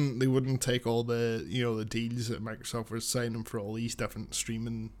they wouldn't take all the the deals that Microsoft was signing for all these different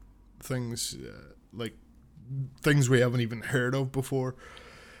streaming things, like things we haven't even heard of before.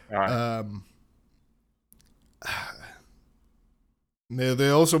 They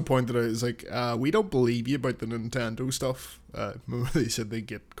also pointed out, it's like, we don't believe you about the Nintendo stuff. Remember they said they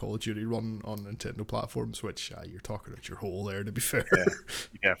get Call of Duty run on Nintendo platforms, which you're talking at your hole there, to be fair.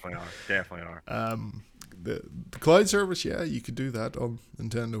 Yeah, you definitely are. The cloud service, yeah, you could do that on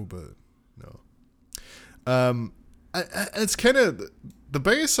Nintendo, but no. It's kind of the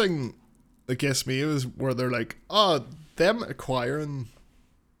biggest thing that gets me is where they're like, them acquiring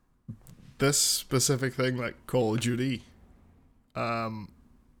this specific thing like Call of Duty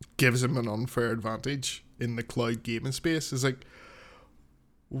gives him an unfair advantage in the cloud gaming space. Is like,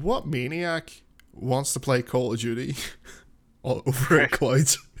 what maniac wants to play Call of Duty all over a cloud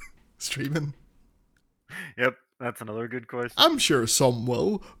streaming? Yep, that's another good question. I'm sure some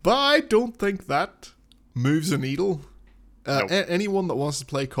will, but I don't think that moves a needle. Nope. Anyone that wants to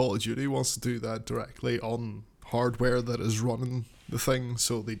play Call of Duty wants to do that directly on hardware that is running the thing,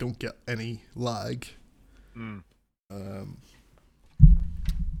 so they don't get any lag.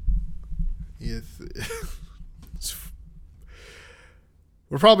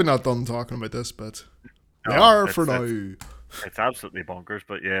 We're probably not done talking about this, but we are for now. It's absolutely bonkers,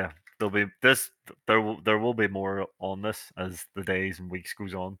 but yeah, there will be more on this as the days and weeks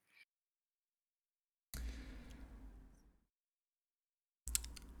goes on.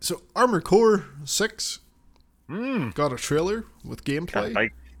 So Armored Core 6 got a trailer with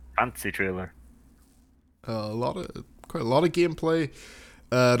gameplay. Fancy trailer. Quite a lot of gameplay.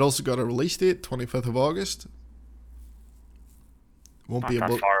 It also got a release date, 25th of August. Won't Not be that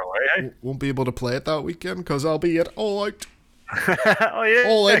able far away. Eh? won't be able to play it that weekend because I'll be at All Out. Oh yeah,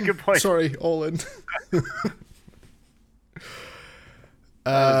 All in. good point. Sorry, All in. That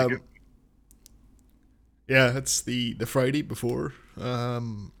is a good. Yeah, it's the Friday before.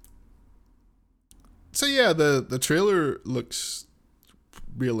 So yeah, the trailer looks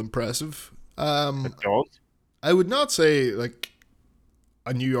real impressive. It does. I would not say like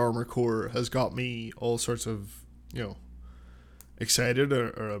a new Armor Core has got me all sorts of excited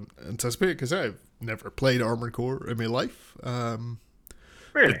or anticipated because I've never played Armored Core in my life.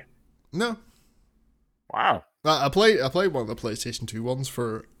 Really? No, Wow. I played one of the PlayStation 2 ones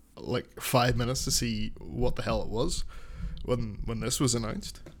for like 5 minutes to see what the hell it was when this was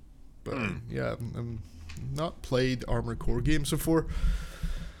announced. But yeah, I've not played Armored Core games before.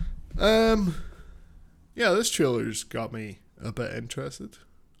 Yeah, this trailer's got me a bit interested.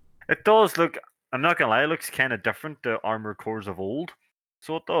 It does look. I'm not gonna lie. It looks kind of different to Armored Cores of old.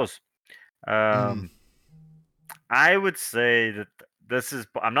 So it does. I would say that this is.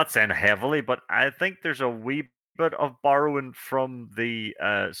 I'm not saying heavily, but I think there's a wee bit of borrowing from the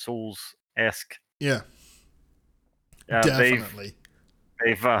Souls esque. Yeah, They've definitely.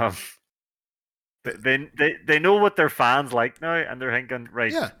 they've they know what their fans like now, and they're thinking,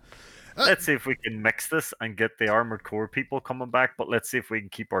 right, Yeah. let's see if we can mix this and get the Armored Core people coming back, but let's see if we can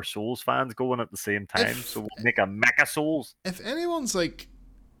keep our Souls fans going at the same time. So we'll make a Mecha Souls. If anyone's like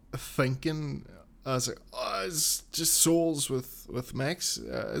thinking as like, oh, it's just Souls with mechs,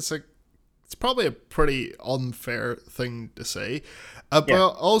 it's like it's probably a pretty unfair thing to say. But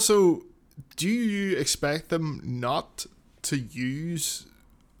also, do you expect them not to use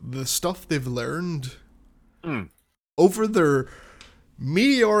the stuff they've learned over their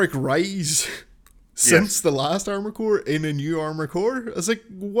meteoric rise since the last Armor Core in a new Armor Core? It's like,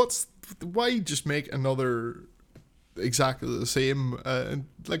 why just make another exactly the same? And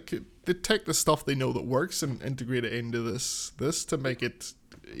like, they take the stuff they know that works and integrate it into this to make it,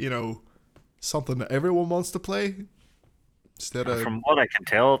 something that everyone wants to play. Instead of, from what I can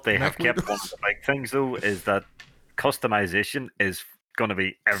tell, they have Mech kept one of the big things though is that customization is going to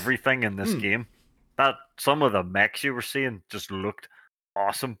be everything in this game. That some of the mechs you were seeing just looked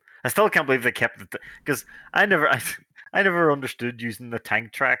awesome. I still can't believe they kept it because I never understood using the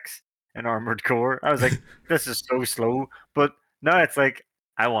tank tracks in Armored Core. I was like, this is so slow, but now it's like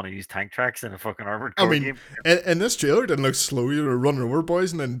I want to use tank tracks in a fucking Armored Core game. In this trailer, it didn't look slow. You were running over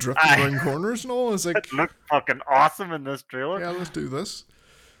boys and then drifting around corners and all. It's like, it looked fucking awesome in this trailer. Yeah, let's do this.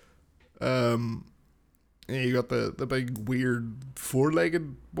 Yeah, you got the big weird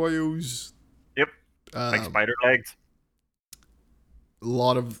 4-legged boyos. Yep. Like spider legs. A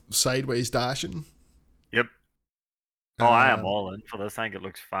lot of sideways dashing. Yep. Oh, I am all in for this. I think it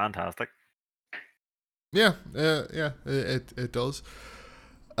looks fantastic. Yeah, it does.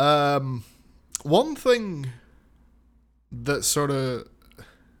 One thing that sort of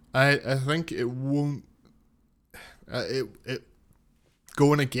I think it won't it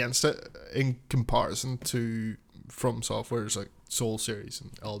going against it in comparison to From Software's like Soul series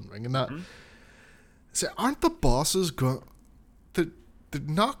and Elden Ring and that. So aren't the bosses going? They're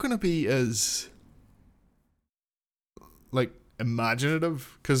not going to be as like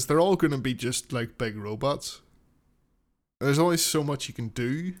imaginative because they're all going to be just like big robots. There's only so much you can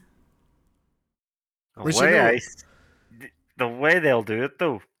do. The way they'll do it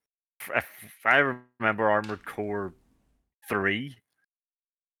though, if I remember Armored Core 3,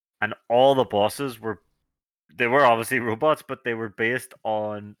 and all the bosses were obviously robots, but they were based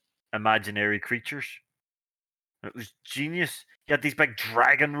on imaginary creatures. It was genius. You had these big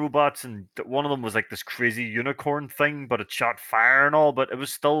dragon robots, and one of them was like this crazy unicorn thing, but it shot fire and all, but it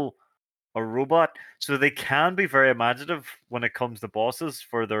was still a robot. So they can be very imaginative when it comes to bosses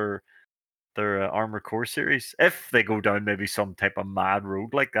for their Armored Core series, if they go down maybe some type of mad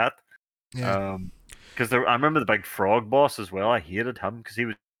road like that. Yeah. Because I remember the big frog boss as well. I hated him because he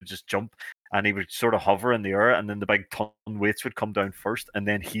would just jump and he would sort of hover in the air, and then the big ton weights would come down first, and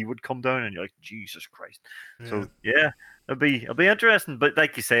then he would come down, and you're like, Jesus Christ. Yeah. So yeah, it'll be interesting. But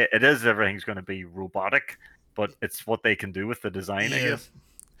like you say, everything's going to be robotic, but it's what they can do with the design, I guess.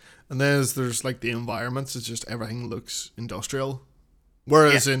 And there's like the environments. It's just everything looks industrial.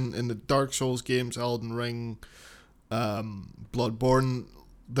 Whereas in the Dark Souls games, Elden Ring, Bloodborne,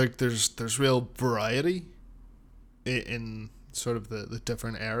 like there's real variety in sort of the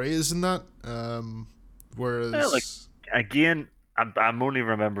different areas in that. Whereas again, I'm only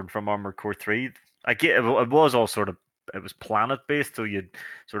remembering from Armored Core 3. I get it was all sort of, it was planet based, so you had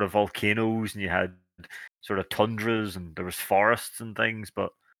sort of volcanoes and you had sort of tundras and there was forests and things.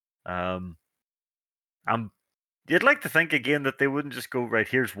 But you'd like to think again that they wouldn't just go, right,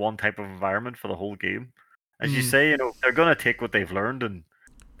 here's one type of environment for the whole game. As you say, they're going to take what they've learned and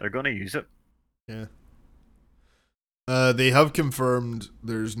they're going to use it. Yeah. They have confirmed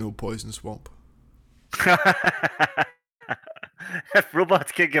there's no poison swamp. If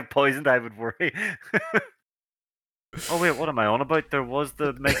robots can get poisoned, I would worry. Oh wait, what am I on about? There was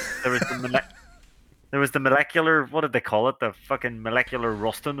the molecular. What did they call it? The fucking molecular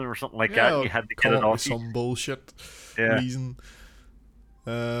rusting or something like that. And you had to get it off. Some bullshit reason.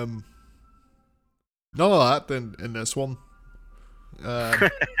 None of that in this one. Have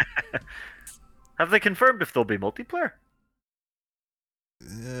they confirmed if there'll be multiplayer?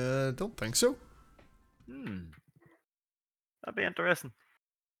 Don't think so. That'd be interesting.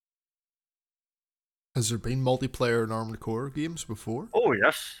 Has there been multiplayer in Armored Core games before? Oh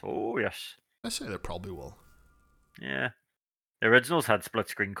yes. I say there probably will. Yeah. The originals had split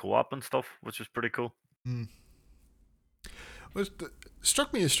screen co-op and stuff, which was pretty cool. What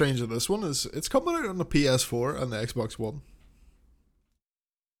struck me as strange of this one is it's coming out on the PS4 and the Xbox One.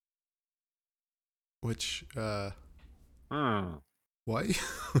 Which, why?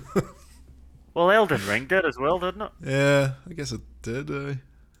 Well, Elden Ring did as well, didn't it? Yeah, I guess it did. Or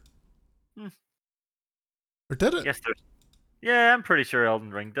did it? Yes, yeah, I'm pretty sure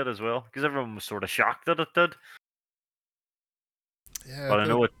Elden Ring did as well, because everyone was sort of shocked that it did. Yeah, but I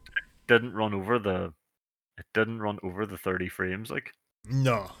know it didn't run over the 30 frames, like.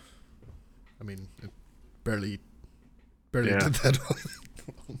 No, I mean it barely did that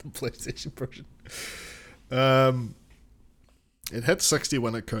on the PlayStation version. It hit 60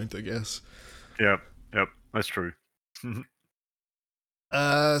 when it counted, I guess. Yep, that's true.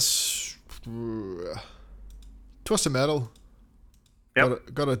 Twisted Metal.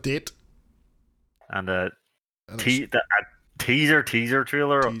 Yep. Got a date. And a teaser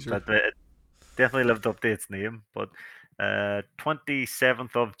trailer. That it definitely lived up to its name. But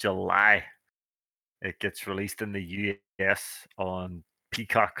 27th of July, it gets released in the US on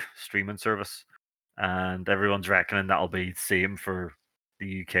Peacock streaming service. And everyone's reckoning that'll be the same for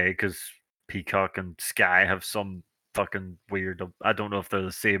the UK because Peacock and Sky have some fucking weird. I don't know if they're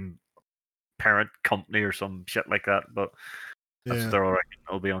the same parent company or some shit like that, but that's what they're all reckoning.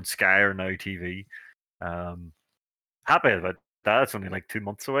 It'll be on Sky or Now TV. Happy about that. It's only like 2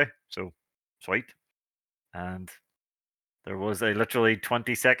 months away, so sweet. And there was a literally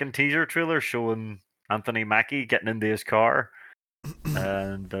 20-second teaser trailer showing Anthony Mackie getting into his car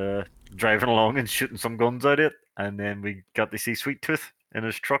and driving along and shooting some guns at it, and then we got to see Sweet Tooth in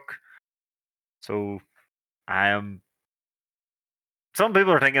his truck. So some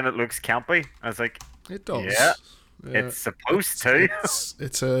people are thinking it looks campy. I was like, it does. Yeah, it's supposed to.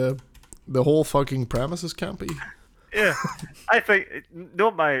 It's the whole fucking premise is campy. Yeah, I think I'm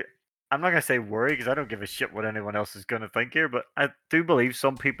not gonna say worry because I don't give a shit what anyone else is gonna think here, but I do believe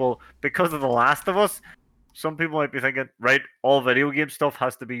some people, because of The Last of Us, some people might be thinking, right, all video game stuff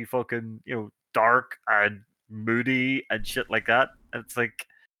has to be fucking, dark and moody and shit like that. And it's like,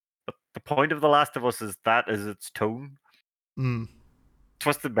 the point of The Last of Us is its tone.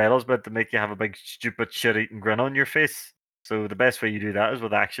 Twisted Metal's meant to make you have a big, stupid, shit-eating grin on your face. So the best way you do that is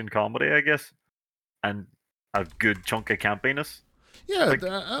with action comedy, I guess, and a good chunk of campiness. Yeah,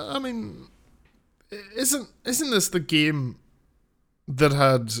 I mean, isn't this the game that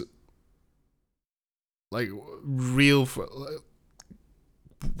had like real?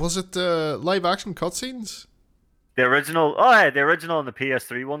 Was it live action cutscenes? The original, the original and the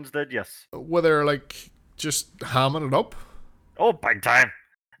PS3 ones did, yes. Where they're like just hamming it up. Oh, big time.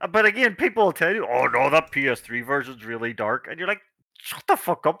 But again, people will tell you, oh no, that PS3 version's really dark. And you're like, shut the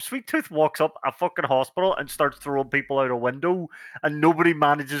fuck up. Sweet Tooth walks up a fucking hospital and starts throwing people out a window and nobody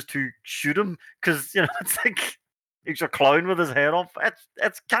manages to shoot him because, it's like he's a clown with his head off.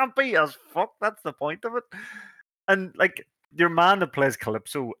 It's campy as fuck. That's the point of it. And like your man that plays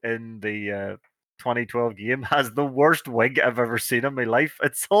Calypso in the 2012 game has the worst wig I've ever seen in my life.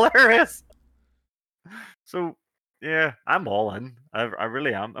 It's hilarious. So yeah, I'm all in. I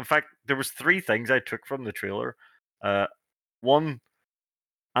really am. In fact, there was 3 things I took from the trailer. One,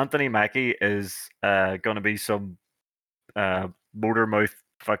 Anthony Mackie is going to be some motor mouth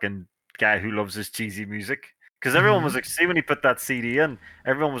fucking guy who loves his cheesy music. Because everyone was see when he put that CD in,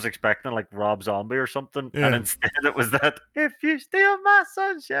 everyone was expecting like Rob Zombie or something, and instead it was that "If you steal my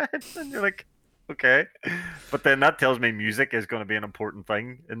sunshine," and you're like, okay. But then that tells me music is going to be an important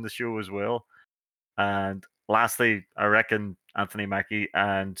thing in the show as well. And lastly, I reckon Anthony Mackie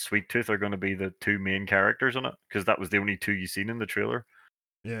and Sweet Tooth are going to be the 2 main characters in it because that was the only 2 you seen in the trailer.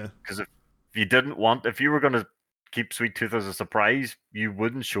 Yeah. Because if you were going to keep Sweet Tooth as a surprise, you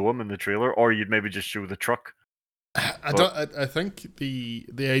wouldn't show him in the trailer, or you'd maybe just show the truck. I think the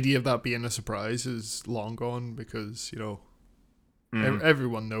idea of that being a surprise is long gone because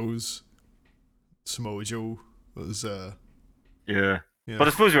everyone knows Samoa Joe was yeah. But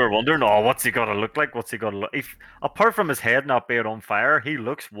I suppose we were wondering, what's he gonna look like? What's he gonna look? Apart from his head not being on fire, he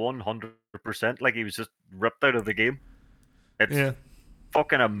looks 100% like he was just ripped out of the game. It's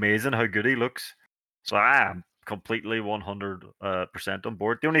fucking amazing how good he looks. So I am completely 100% on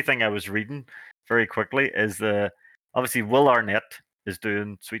board. The only thing I was reading very quickly is obviously Will Arnett is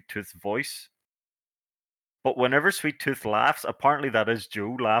doing Sweet Tooth's voice, but whenever Sweet Tooth laughs, apparently that is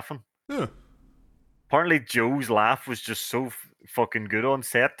Joe laughing. Yeah. Apparently Joe's laugh was just so fucking good on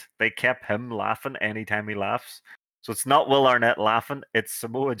set. They kept him laughing anytime he laughs. So it's not Will Arnett laughing, it's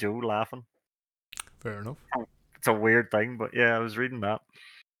Samoa Joe laughing. Fair enough. It's a weird thing, but yeah, I was reading that.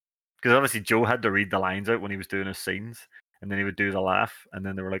 Because obviously Joe had to read the lines out when he was doing his scenes, and then he would do the laugh, and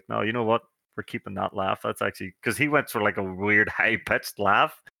then they were like, no, you know what? We're keeping that laugh. That's actually... Because he went for like a weird high-pitched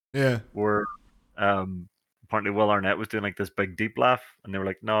laugh. Yeah. Where apparently Will Arnett was doing like this big deep laugh, and they were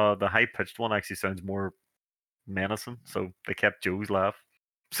like, no, the high-pitched one actually sounds more menacing, so they kept Joe's laugh.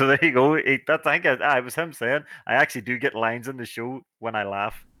 So there you go. That's, I think it was him saying, I actually do get lines in the show when I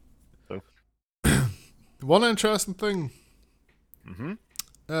laugh. So one interesting thing. Mm-hmm.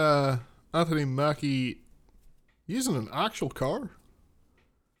 Anthony Mackie using an actual car.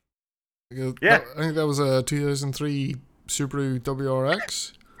 Yeah. I think that was a 2003 Subaru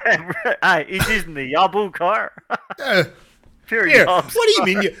WRX. He's using the Yabu car. Yeah. Pure Here, yabs. what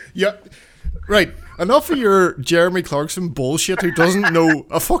do you mean? Right, enough of your Jeremy Clarkson bullshit who doesn't know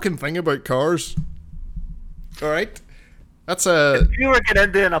a fucking thing about cars. Alright? That's If you were getting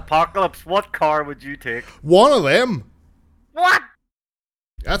into an apocalypse, what car would you take? one of them. What?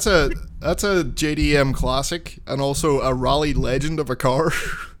 That's a JDM classic and also a rally legend of a car.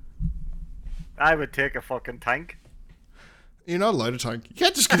 I would take a fucking tank. You're not allowed a tank. You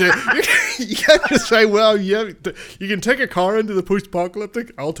can't just you can't just say, well, yeah, you can take a car into the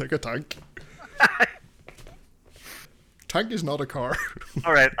post-apocalyptic. I'll take a tank. Tank is not a car.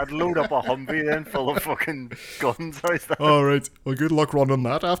 All right, I'd load up a Humvee then full of fucking guns. All right. Well, good luck running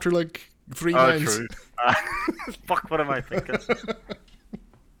that after like 3 months. True. Fuck, what am I thinking?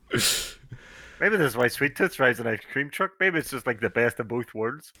 Maybe this is why Sweet Tooth rides an ice cream truck. Maybe it's just like the best of both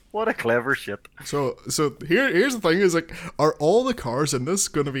worlds. What a clever shit. So here's the thing: is like, are all the cars in this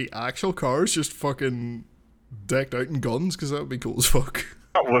going to be actual cars, just fucking decked out in guns? Because that would be cool as fuck.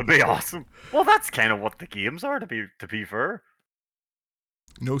 That would be awesome. Well, that's kind of what the games are, to be fair.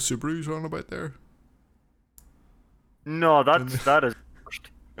 No Subarus running about there. No, that is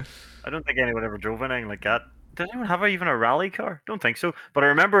worst. I don't think anyone ever drove anything like that. Did anyone have even a rally car? Don't think so. But I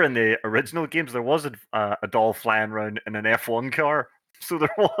remember in the original games there was a doll flying around in an F1 car. So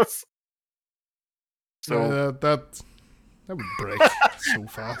there was. So that would break so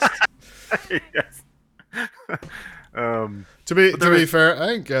fast. Yes. To be fair, I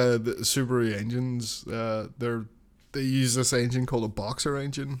think the Subaru engines they use this engine called a boxer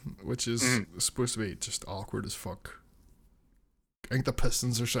engine, which is supposed to be just awkward as fuck. I think the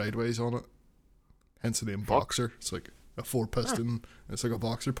pistons are sideways on it. Hence the name boxer. It's like a 4-piston. It's like a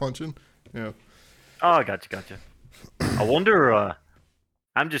boxer punching. Yeah. Oh, gotcha. I wonder.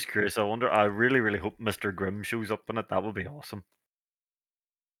 I'm just curious. I really, really hope Mr. Grimm shows up in it. That would be awesome.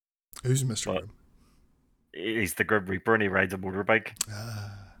 Who's Mr. Grimm? He's the Grim Reaper and he rides a motorbike.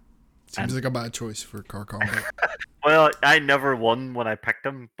 Seems like a bad choice for car combat. Well, I never won when I picked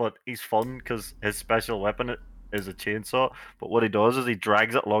him, but he's fun because his special weapon is a chainsaw. But what he does is he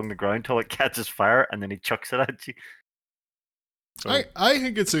drags it along the ground till it catches fire, and then he chucks it at you. So, I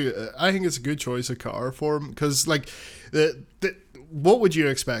think it's a good choice of car for him because like what would you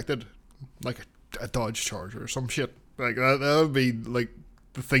expected, like a Dodge Charger or some shit like that would be like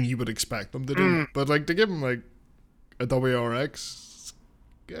the thing you would expect them to do. But like to give him like a WRX,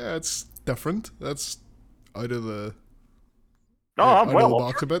 yeah, it's different. That's out of the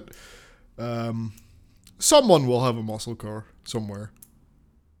box a bit. Someone will have a muscle car somewhere.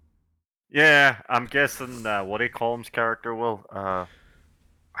 Yeah, I'm guessing Woody Collins' character will. I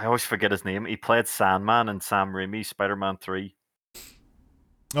always forget his name. He played Sandman in Sam Raimi's Spider-Man 3.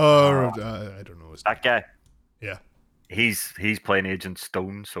 I don't know his name. That guy. Yeah. He's playing Agent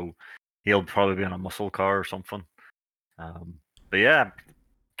Stone, so he'll probably be in a muscle car or something. But yeah,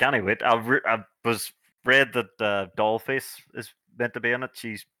 can't wait. I was read that Dollface is meant to be in it.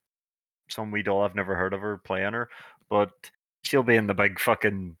 She's some wee doll. I've never heard of her playing her, but she'll be in the big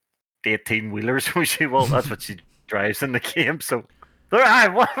fucking 18-wheelers. She will. That's what she drives in the game. So,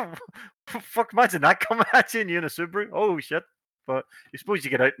 what Fuck, imagine that coming at you and you in a Subaru. Oh shit! But you suppose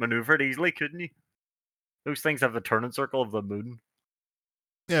you could outmaneuver it easily, couldn't you? Those things have the turning circle of the moon.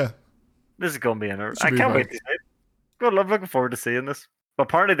 Yeah. This is gonna be in. Should I be can't fun. wait to see it. Good, I'm looking forward to seeing this. But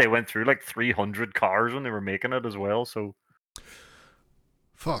apparently they went through like 300 cars when they were making it as well. So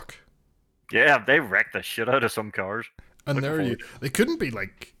Fuck. yeah, they wrecked the shit out of some cars. And Looking there you. forward to They couldn't be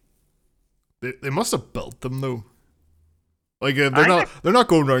like. They must have built them though. Like I they're not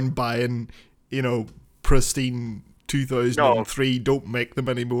going around buying, pristine 2003 don't make them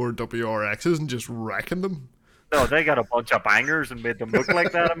anymore WRXs and just wrecking them. No, they got a bunch of bangers and made them look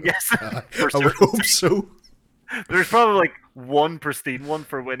like that, I'm guessing. I would hope so. There's probably like one pristine one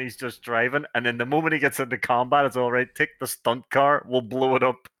for when he's just driving, and then the moment he gets into combat, it's all right. Take the stunt car, we'll blow it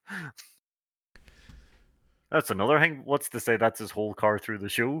up. That's another thing. What's to say that's his whole car through the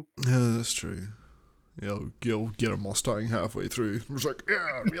show? Yeah, that's true. You'll get a Mustang halfway through. It's like,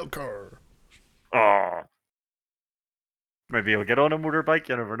 yeah, real car. Oh, maybe he'll get on a motorbike.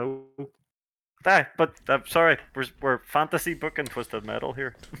 You never know. But I'm sorry, we're fantasy booking Twisted Metal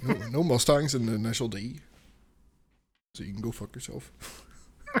here. No Mustangs in the initial D. So you can go fuck yourself.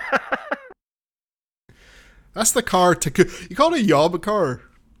 That's the car you call it a Yob car.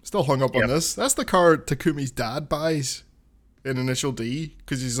 Still hung up on this. That's the car Takumi's dad buys in Initial D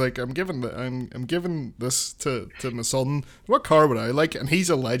because he's like, I'm giving this to my son. What car would I like? And he's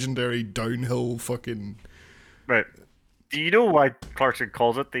a legendary downhill fucking. Right. Do you know why Clarkson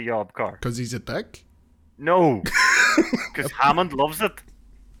calls it the Yob car? Because he's a dick. No, because Hammond loves it.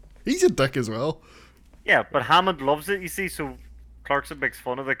 He's a dick as well. Yeah, but Hammond loves it. You see, so Clarkson makes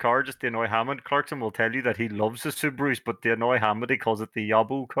fun of the car just to annoy Hammond. Clarkson will tell you that he loves the Subarus, but to annoy Hammond, he calls it the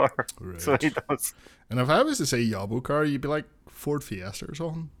Yabu car. Right. So he does. And if I was to say Yabo car, you'd be like Ford Fiesta or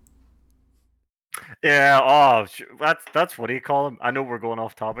something. Yeah, oh, that's what do you call him? I know we're going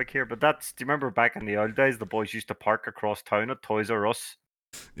off topic here, but do you remember back in the old days, the boys used to park across town at Toys R Us?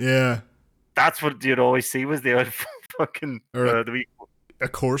 Yeah. That's what you'd always see was the old fucking Or the wee. a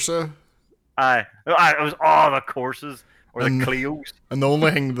Corsa. It was all the Corsas or the Clios. And the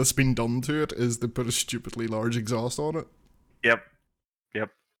only thing that's been done to it is they put a stupidly large exhaust on it. Yep.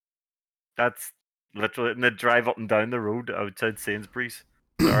 That's literally, and they drive up and down the road outside Sainsbury's.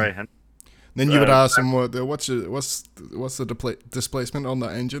 Sorry. Then you would ask them what's the displacement on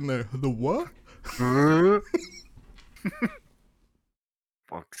that engine there? The what?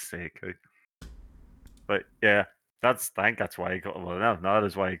 Fuck's sake. But yeah, I think that's why he calls. Well, no, that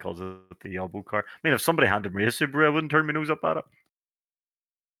is why he calls it the elbow car. I mean, if somebody handed me a Subaru, I wouldn't turn my nose up at it.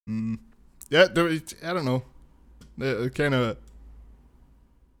 Yeah, I don't know. They kind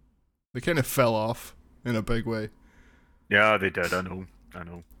of fell off in a big way. Yeah, they did. I know.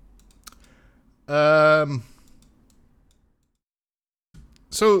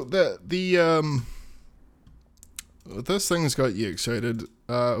 So this thing's got you excited.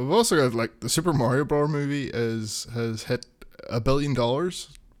 We've also got like the Super Mario Bros. Movie has hit $1 billion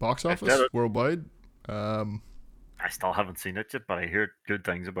box office worldwide. I still haven't seen it yet, but I hear good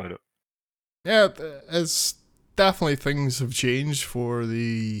things about it. Yeah, it's definitely things have changed for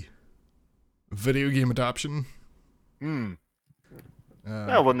the video game adaptation.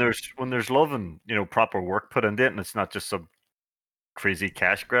 Well, when there's love and proper work put into it, and it's not just some crazy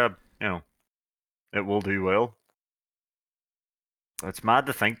cash grab, it will do well. It's mad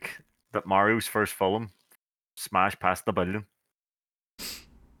to think that Mario's first film smashed past the $1 billion.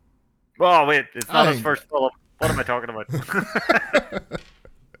 Oh wait, it's not his first film. What am I talking about?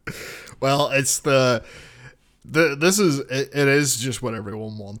 Well, it's it is just what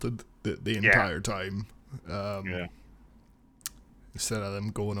everyone wanted the entire time. Instead of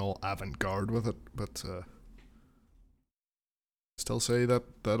them going all avant-garde with it, but still say that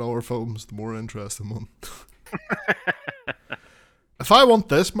our film's the more interesting one. If I want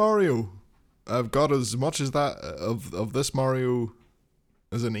this Mario, I've got as much as that of this Mario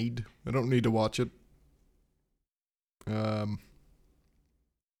as I need. I don't need to watch it. Yeah.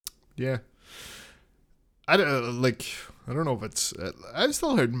 I don't know if it's. I've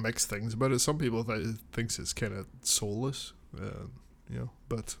still heard mixed things about it. Some people thinks it's kind of soulless,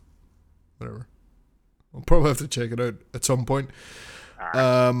 but whatever. I'll probably have to check it out at some point.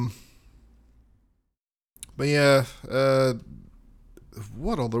 But yeah,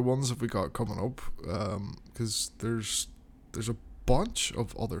 what other ones have we got coming up? Because there's a bunch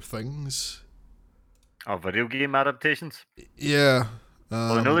of other things. Oh, video game adaptations? Yeah.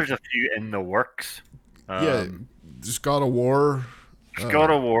 Well, I know there's a few in the works. Yeah, there's God of War. There's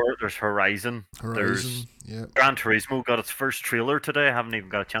God of War, there's Horizon. There's Gran Turismo got its first trailer today. I haven't even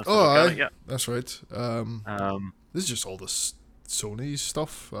got a chance to look at it yet. That's right. This is just all this Sony's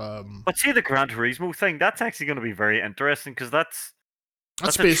stuff. But see the Gran Turismo thing, that's actually going to be very interesting because that's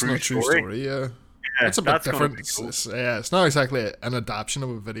a based on true a true story. Yeah. Yeah, It's a bit that's gonna different. be cool. It's not exactly an adaptation of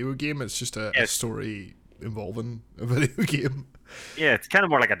a video game. It's just a story involving a video game. Yeah, it's kind of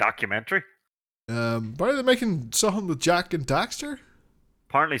more like a documentary. But are they making something with Jack and Daxter?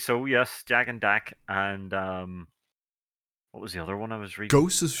 Apparently so, yes. Jack and Dak and what was the other one I was reading?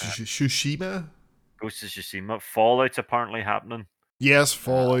 Ghost of Tsushima? Ghost of Tsushima. Fallout's apparently happening. Yes,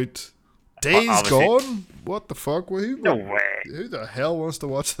 Fallout. Days Gone? What the fuck? No way. Who the hell wants to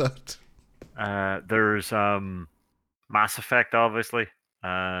watch that? There's Mass Effect, obviously,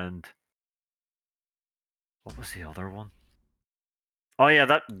 and what was the other one? Oh yeah,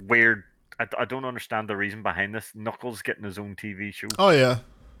 that weird. I don't understand the reason behind this. Knuckles getting his own TV show. Oh yeah,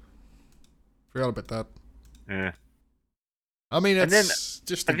 forgot about that. Yeah. I mean, it's and then,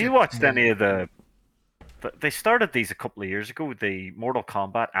 just. Have you watched any of the? They started these a couple of years ago. The Mortal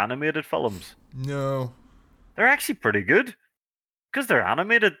Kombat animated films. No. They're actually pretty good because they're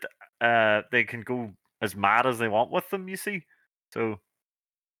animated. They can go as mad as they want with them. You see, so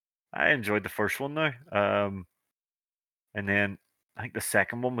I enjoyed the first one now. And then I think the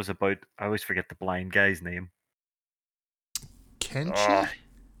second one was about. I always forget the blind guy's name. Kenshi.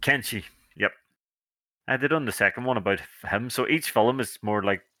 Kenshi. Yep. I did on the second one about him. So each film is more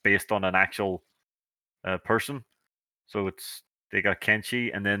like based on an actual person. So they got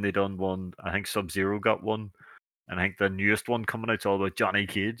Kenshi, and then they done one. I think Sub-Zero got one, and I think the newest one coming out's all about Johnny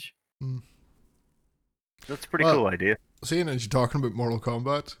Cage. That's a pretty cool idea. Seeing as you're talking about Mortal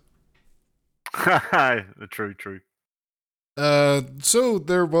Kombat. True. So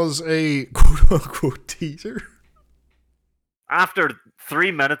there was a quote-unquote teaser. After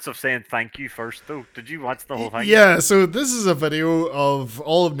 3 minutes of saying thank you first, though, did you watch the whole thing? Yeah, so this is a video of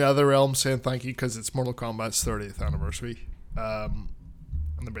all of NetherRealm saying thank you because it's Mortal Kombat's 30th anniversary. And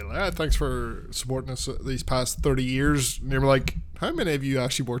they'll be like, thanks for supporting us these past 30 years. And they're like, how many of you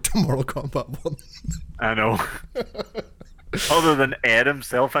actually worked on Mortal Kombat 1? I know. Other than Ed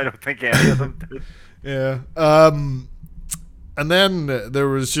himself, I don't think any of them did. Yeah. And then there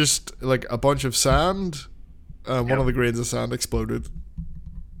was just like a bunch of sand. One of the grains of sand exploded.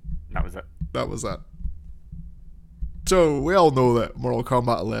 That was it. That was that. So we all know that Mortal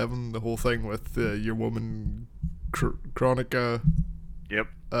Kombat 11, the whole thing with your woman Chronica. Yep.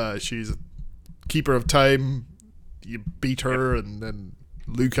 She's a keeper of time. You beat her, and then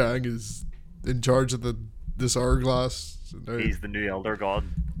Liu Kang is in charge of this hourglass. He's the new Elder God.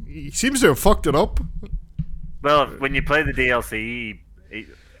 He seems to have fucked it up. Well, when you play the DLC, if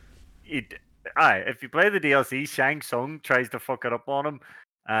you play the DLC, Shang Tsung tries to fuck it up on him,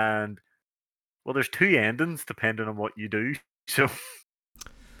 and well, there's two endings depending on what you do. So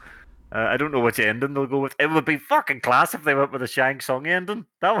I don't know which ending they'll go with. It would be fucking class if they went with a Shang Tsung ending.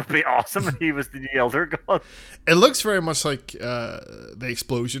 That would be awesome if he was the new Elder God. It looks very much like the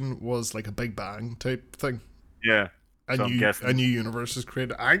explosion was like a Big Bang type thing. Yeah. A new universe is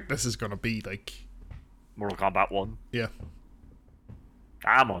created. I think this is going to be like Mortal Kombat 1. Yeah.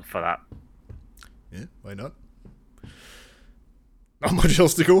 I'm on for that. Yeah, why not? Not much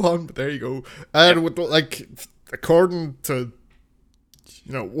else to go on, but there you go. And with according to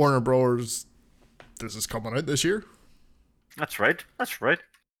Warner Bros., this is coming out this year. That's right.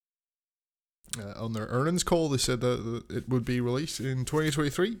 On their earnings call, they said that it would be released in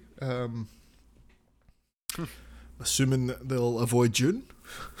 2023. Assuming they'll avoid June.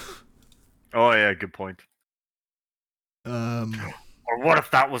 Oh yeah, good point. Or what if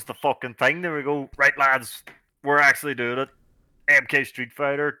that was the fucking thing? There we go. Right, lads, we're actually doing it. MK Street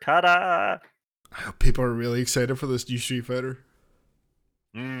Fighter, ta-da! I hope people are really excited for this new Street Fighter.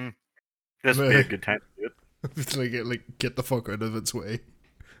 This would be a good time to do it. It's get the fuck out of its way.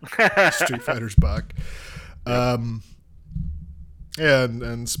 Street Fighter's back. Yeah,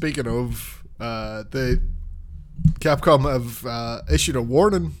 and speaking of, the Capcom have issued a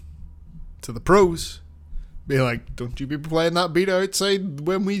warning to the pros. Be like, don't you be playing that beta outside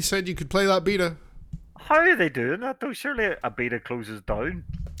when we said you could play that beta. How are they doing that though? Surely a beta closes down.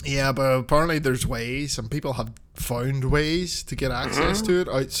 Yeah, but apparently there's ways. Some people have found ways to get access to it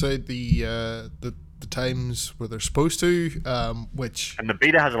outside the times where they're supposed to. Which and the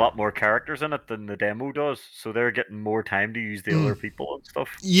beta has a lot more characters in it than the demo does, so they're getting more time to use the other people and stuff.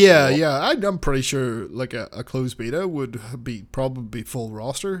 Yeah, I'm pretty sure like a closed beta would probably full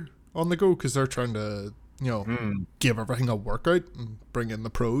roster on the go because they're trying to give everything a workout and bring in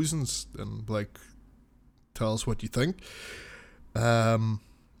the pros and like tell us what you think. And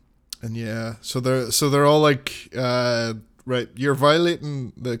yeah, so they're all like, right, you're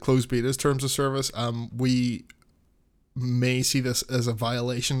violating the closed beta's terms of service. We may see this as a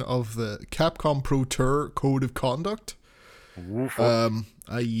violation of the Capcom Pro Tour Code of Conduct. Oof.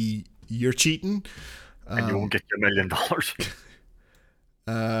 I.e., you're cheating. And you won't get your $1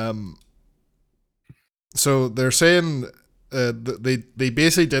 million. So they're saying they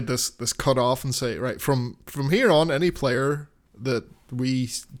basically did this cut off and say, right, from here on, any player that we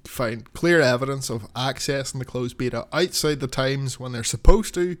find clear evidence of accessing the closed beta outside the times when they're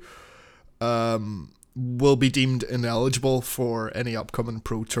supposed to will be deemed ineligible for any upcoming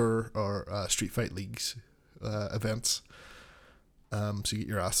Pro Tour or Street Fight Leagues events. So you get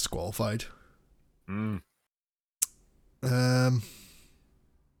your ass disqualified.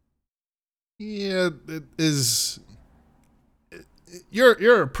 Yeah, it is.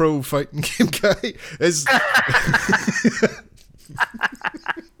 You're a pro fighting game guy. Is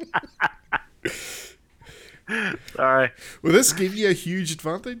Sorry. Will this give you a huge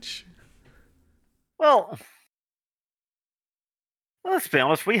advantage? Well, let's be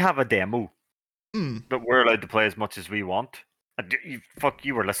honest. We have a demo, but we're allowed to play as much as we want.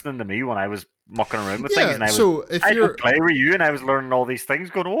 You were listening to me when I was mucking around with things, and I don't play with you, and I was learning all these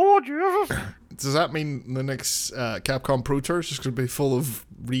things, going, "Oh Jesus!" Does that mean the next Capcom Pro Tour is just going to be full of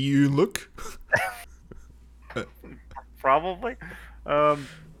Ryu and Luke? Probably.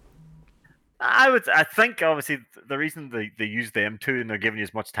 I think obviously the reason they use them too, and they're giving you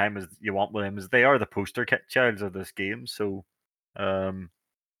as much time as you want with them, is they are the poster childs of this game. So, I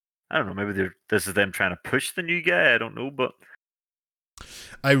don't know. Maybe this is them trying to push the new guy. I don't know, but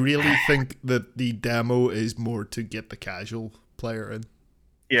I really think that the demo is more to get the casual player in.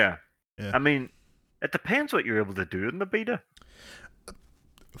 Yeah. I mean, it depends what you're able to do in the beta.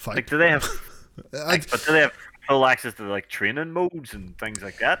 Fight. Like, do they have? But do they have full access to like training modes and things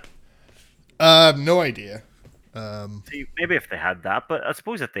like that? No idea. See, maybe if they had that, but I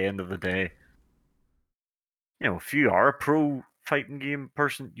suppose at the end of the day, if you are a pro fighting game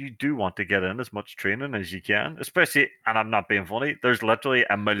person, you do want to get in as much training as you can. Especially, and I'm not being funny, there's literally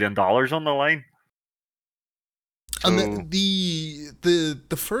 $1 million on the line. So, and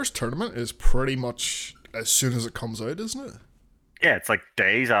the first tournament is pretty much as soon as it comes out, isn't it? Yeah, it's like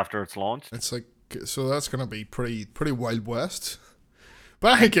days after it's launched. It's like, so that's going to be pretty Wild West.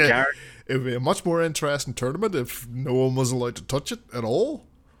 But I think it would be a much more interesting tournament if no one was allowed to touch it at all.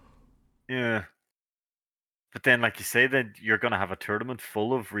 Yeah. But then, like you say, then you're going to have a tournament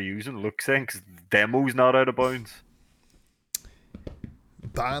full of reusing Luke saying because the demo's not out of bounds.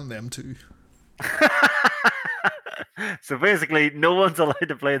 Ban them too. So basically, no one's allowed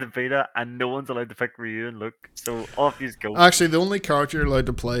to play the beta, and no one's allowed to pick Ryu and Luke. So off you go. Actually, the only character you're allowed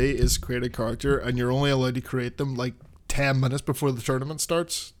to play is create a character, and you're only allowed to create them like 10 minutes before the tournament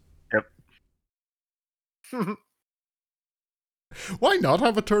starts. Yep. Why not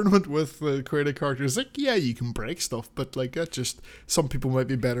have a tournament with created characters? Like, yeah, you can break stuff, but like that just some people might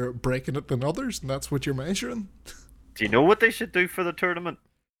be better at breaking it than others, and that's what you're measuring. Do you know what they should do for the tournament?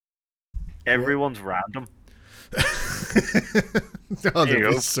 Everyone's random. There'd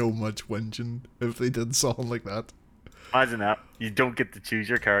be so much whinging if they did something like that. Imagine that. You don't get to choose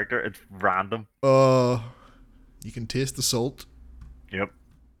your character. It's random. You can taste the salt. Yep.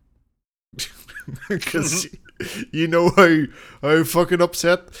 Because you know how fucking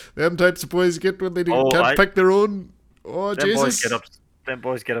upset them types of boys get when they can't pick their own. Oh, them Jesus. Them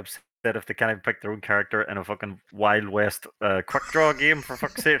boys get upset if they can't even pick their own character in a fucking Wild West quick draw game, for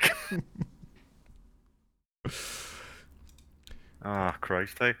fuck's sake.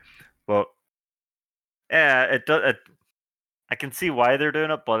 Christ, but yeah, I can see why they're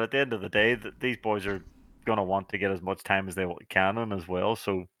doing it, but at the end of the day, these boys are gonna want to get as much time as they can in as well.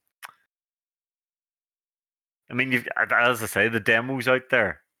 So, I mean, as I say, the demo's out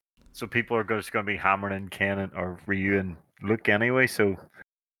there, so people are just going to be hammering in Ken or Ryu and Luke anyway. So,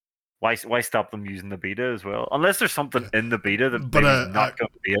 why stop them using the beta as well? Unless there's something in the beta that maybe not going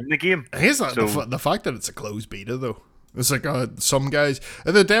to be in the game. Here's the fact that it's a closed beta, though. It's like some guys.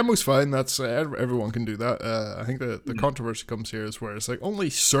 The demo's fine. That's everyone can do that. I think the controversy comes here is where it's like only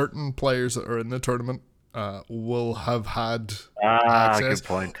certain players that are in the tournament will have had access, good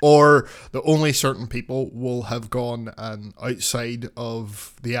point. or the only certain people will have gone and outside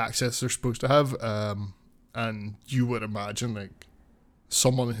of the access they're supposed to have. And you would imagine like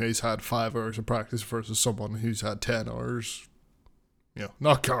someone who's had 5 hours of practice versus someone who's had 10 hours.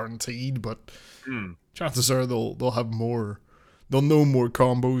 Not guaranteed, but chances are they'll have more. They'll know more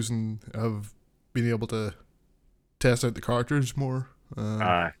combos and have been able to test out the characters more.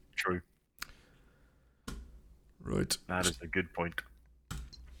 True. Right. That is a good point.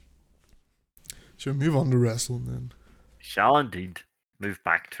 Shall we move on to wrestling then? Shall indeed move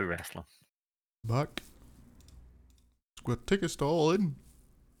back to wrestling. Back. It's got tickets to All In.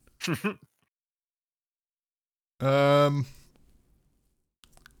 There's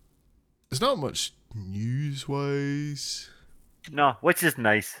not much news-wise. No, which is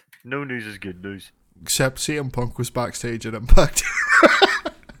nice. No news is good news. Except CM Punk was backstage at Impact.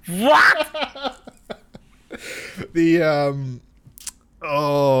 What? They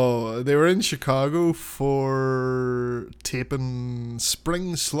were in Chicago for taping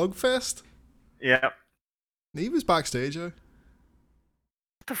Spring Slugfest. Yeah. He was backstage, What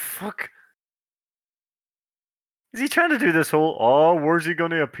the fuck? Is he trying to do this whole, where's he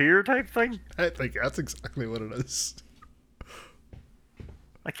going to appear type thing? I think that's exactly what it is.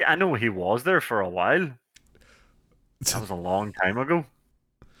 Like, I know he was there for a while. That was a long time ago.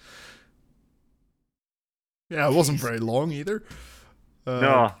 Yeah, it wasn't very long either.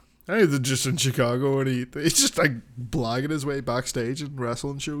 No. I think they're just in Chicago and he's just like blagging his way backstage and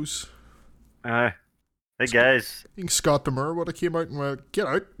wrestling shows. Hey guys. I think Scott Demure would have came out and went, get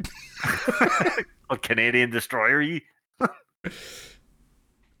out. A Canadian destroyer, ye.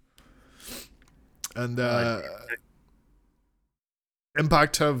 And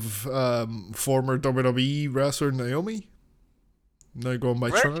Impact have former WWE wrestler Naomi now going by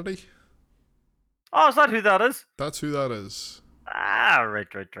Right. Trinity. Oh, is that who that is? That's who that is. Ah, right.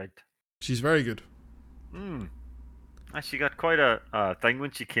 She's very good. She got quite a thing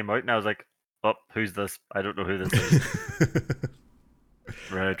when she came out, and I was like, oh, who's this? I don't know who this is.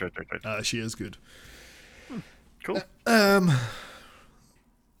 Right. She is good. Cool.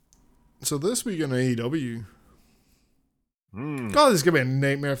 So this week on AEW, Mm. God, this is gonna be a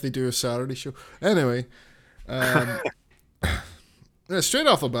nightmare if they do a Saturday show. Anyway, straight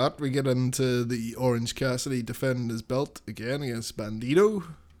off the bat, we get into the Orange Cassidy defending his belt again against Bandito.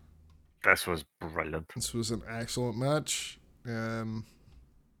 This was brilliant. This was an excellent match.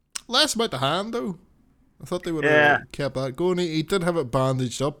 Less about the hand though. I thought they would have kept that going. He did have it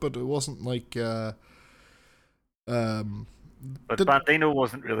bandaged up, but it wasn't like. But Bandino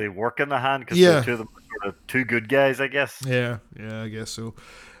wasn't really working the hand because the two of them were sort of two good guys, I guess. Yeah, I guess so.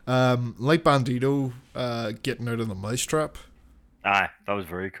 Like Bandito getting out of the mousetrap. Aye, that was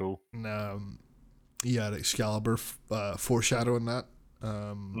very cool. And he had Excalibur foreshadowing that,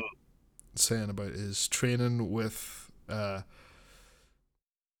 saying about his training with. I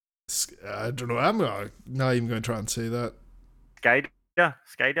don't know. I'm not even going to try and say that. Skida.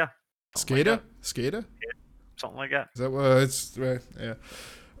 Skada. Something like that. Is that what it's right? Yeah.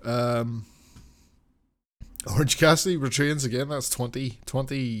 Orange Cassidy retrains again. That's 20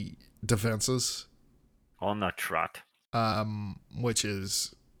 defenses. On the trot. Which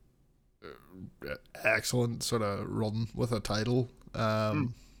is excellent sort of run with a title. Yeah,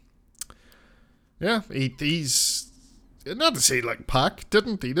 he's not to say like Pac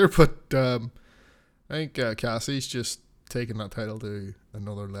didn't either, but I think Cassie's just taking that title to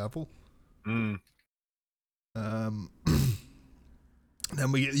another level. Then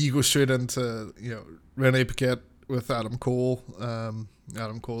you go straight into Renee Paquette with Adam Cole.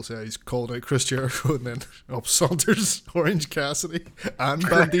 Adam Cole says he's called out Chris Jericho, and then up Saunders, Orange Cassidy, and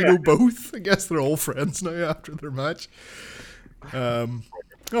Bandito both. I guess they're all friends now after their match.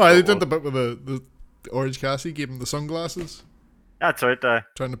 They did the bit with the Orange Cassidy, gave him the sunglasses. That's right.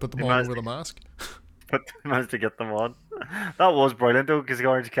 Trying to put them on with a mask. But managed to get them on. That was brilliant though, because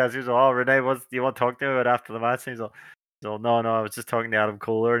Orange Cassidy was like, Renee, do you want to talk to me about after the match? And he's like, no, I was just talking to Adam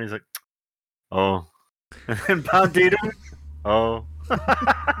Cole, and he's like, oh. And Bandito, oh.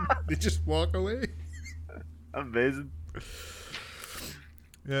 They just walk away. Amazing.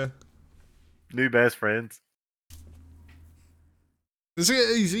 Yeah. New best friends. Is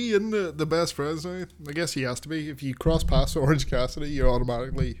he in the best friends now? I guess he has to be. If you cross paths with Orange Cassidy, you're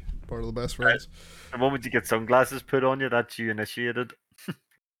automatically part of the best friends. The moment you get sunglasses put on you, that's you initiated.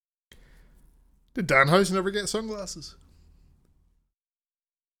 Did Danhausen ever get sunglasses?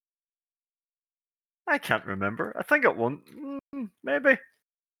 I can't remember. I think it won't. Maybe.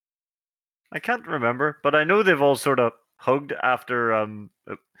 I can't remember, but I know they've all sort of hugged after.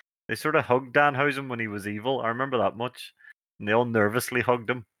 They sort of hugged Danhausen when he was evil. I remember that much. And they all nervously hugged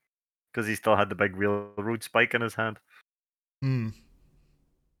him because he still had the big railroad spike in his hand.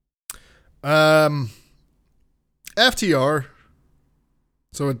 FTR.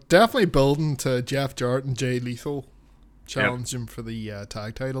 So it's definitely building to Jeff Jarrett and Jay Lethal challenging for the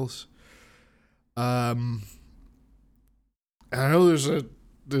tag titles. I know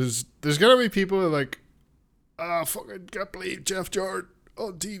there's gonna be people who are like, fucking can't believe Jeff Jarrett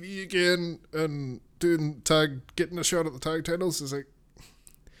on TV again and getting a shot at the tag titles. Is like,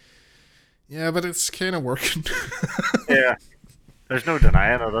 yeah, but it's kind of working. Yeah, there's no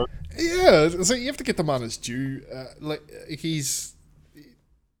denying it. Yeah, so you have to get the man his due. He's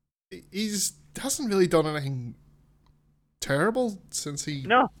hasn't really done anything terrible since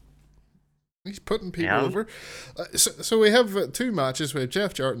No, he's putting people yeah, over. So we have two matches. We have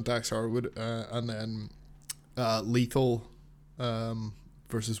Jeff Jarrett and Dax Harwood, and then Lethal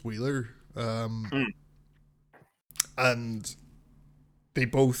versus Wheeler. And they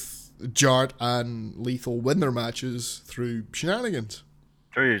both, Jarrett and Lethal, win their matches through shenanigans.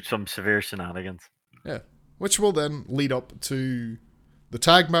 through some severe shenanigans. Yeah. Which will then lead up to the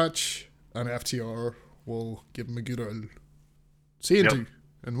tag match, and FTR will give them a good old seeing to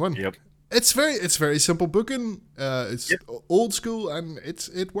and win. Yep. It's very simple booking. It's old school and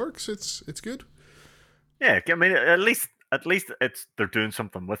it works. It's good. Yeah, I mean, at least it's they're doing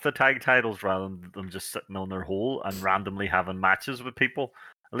something with the tag titles rather than them just sitting on their hole and randomly having matches with people.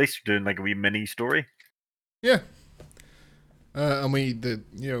 At least you're doing like a wee mini story. Yeah. And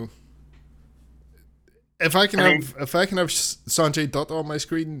if I can have Sanjay Dutt on my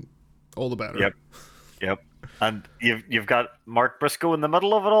screen, all the better. Yep. And you've got Mark Briscoe in the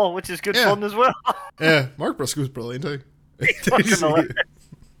middle of it all, which is good fun as well. Yeah, Mark Briscoe's brilliant too. He's fucking hilarious.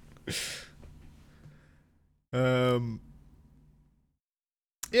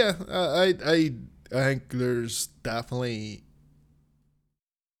 Yeah, I think there's definitely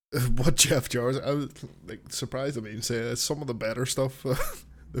what Jeff Jarrett. I was like surprised. I mean, say it's some of the better stuff that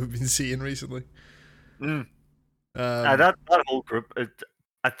we've been seeing recently. That whole group,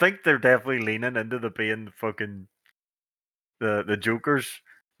 I think they're definitely leaning into the being fucking the jokers.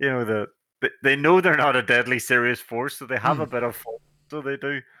 You know, they know they're not a deadly serious force, so they have a bit of fun. So they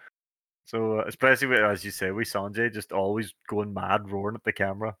do. So especially with, as you say, with Sanjay just always going mad, roaring at the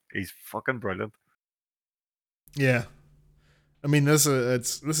camera. He's fucking brilliant. Yeah, I mean this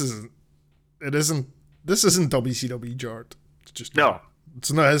isn't WCW Jarrett. It's just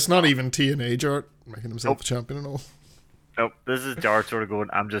It's not even TNA Jarrett making himself a champion and all. Nope, this is Jarrett sort of going,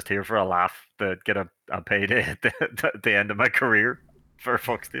 I'm just here for a laugh to get a payday at the end of my career for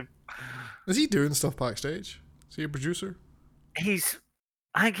fuck's team. Is he doing stuff backstage? Is he a producer?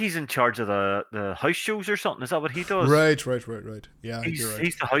 I think he's in charge of the house shows or something. Is that what he does? Right. Yeah, he's you're right.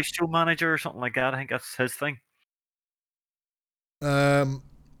 He's the house show manager or something like that. I think that's his thing.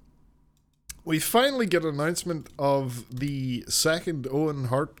 We finally get an announcement of the second Owen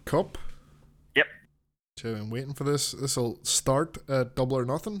Hart Cup. Yep. So I'm waiting for this. This will start at Double or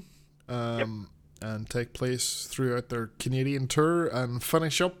Nothing, and take place throughout their Canadian tour and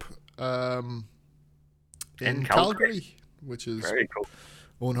finish up in Calgary, which is very cool.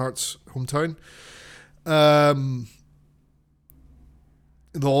 Owen Hart's hometown.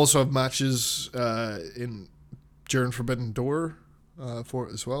 They'll also have matches during Forbidden Door for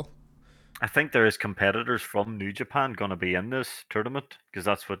it as well. I think there is competitors from New Japan going to be in this tournament because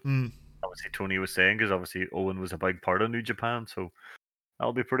that's what obviously Tony was saying, because obviously Owen was a big part of New Japan, so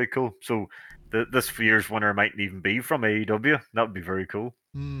that'll be pretty cool. So this year's winner might even be from AEW. That would be very cool.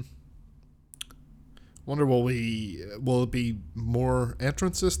 Wonder will it be more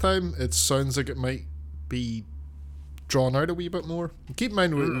entrants this time? It sounds like it might be drawn out a wee bit more. Keep in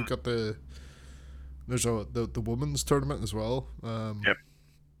mind we've got the women's tournament as well. Yep.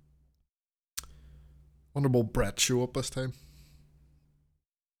 Wonder will Brett show up this time?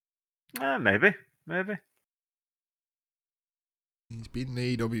 Maybe. He's been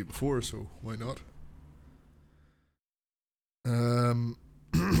in AEW before, so why not?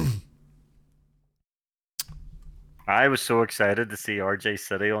 I was so excited to see RJ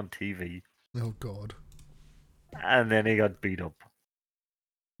City on TV. Oh God. And then he got beat up.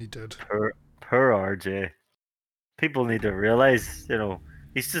 He did. Per RJ. People need to realize,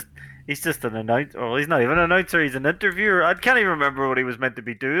 he's just an announcer. Well, he's not even an announcer. He's an interviewer. I can't even remember what he was meant to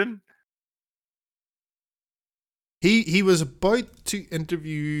be doing. He was about to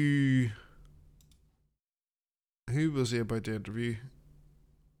interview. Who was he about to interview?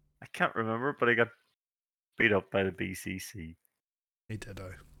 I can't remember, but he got beat up by the BCC. He did.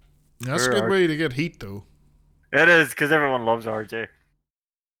 That's a good way to get heat, though. It is, because everyone loves RJ. At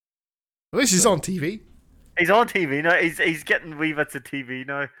least he's on TV. He's on TV now. He's getting wee bits of TV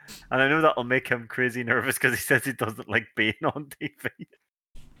now, and I know that'll make him crazy nervous because he says he doesn't like being on TV,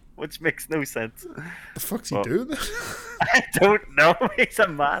 which makes no sense. The fuck's he doing? I don't know. He's a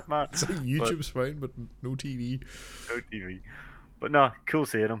madman. So YouTube's fine, but no TV. No TV. But no, cool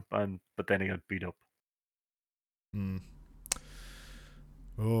seeing him, but then he got beat up.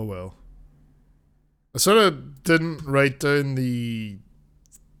 Oh well. I sort of didn't write down the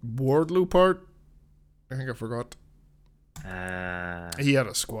Wardlow part. I think I forgot. He had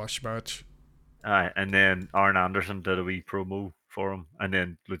a squash match. Aye, and then Arn Anderson did a wee promo for him, and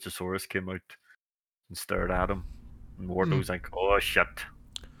then Luchasaurus came out and stared at him, and Wardlow's like, "Oh shit!"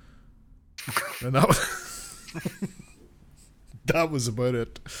 And that was that was about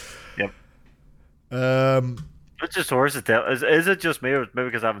it. Yep. Luchasaurus is it just me, or maybe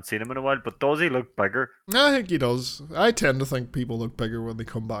because I haven't seen him in a while? But does he look bigger? I think he does. I tend to think people look bigger when they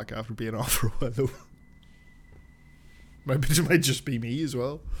come back after being off for a while, though. Maybe it might just be me as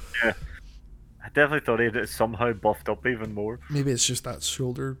well. Yeah. I definitely thought he'd somehow buffed up even more. Maybe it's just that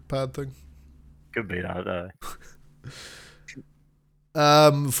shoulder pad thing. Could be that.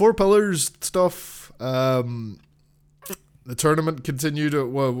 4 Pillars stuff. The tournament continued.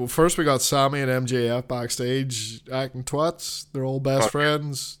 Well, first we got Sammy and MJF backstage acting twats. They're all best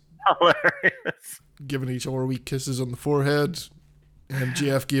friends. Hilarious. Giving each other wee kisses on the forehead.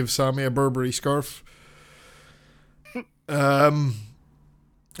 MJF gave Sammy a Burberry scarf.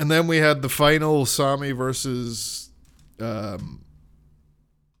 And then we had the final Sammy versus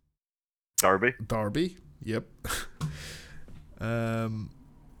Darby. Yep. And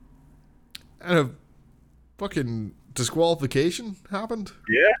a fucking disqualification happened.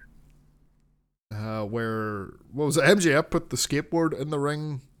 Yeah. Where, what was it? MJF put the skateboard in the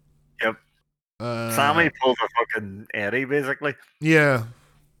ring. Yep. Sammy pulled a fucking Eddie, basically. Yeah.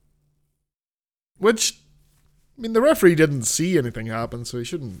 Which, I mean, the referee didn't see anything happen, so he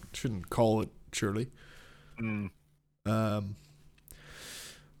shouldn't call it, surely.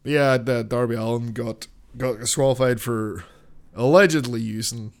 Yeah, Darby Allin got disqualified for allegedly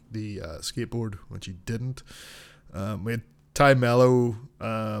using the skateboard, which he didn't. We had Ty Mello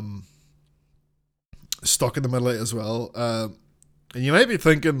stuck in the middle of it as well. And you might be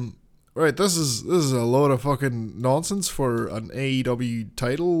thinking, right, this is a load of fucking nonsense for an AEW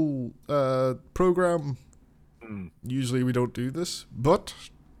title program. Usually we don't do this, but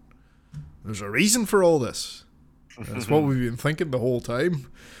there's a reason for all this. That's what we've been thinking the whole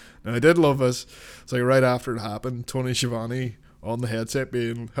time. Now, I did love this. It's like right after it happened, Tony Schiavone on the headset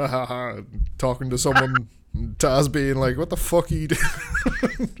being ha ha ha, talking to someone, and Taz being like, "What the fuck are you doing?"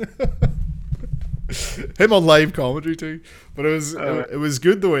 Him on live commentary too, but it was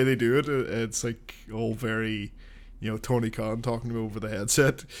good the way they do it. It's like all very, Tony Khan talking to him over the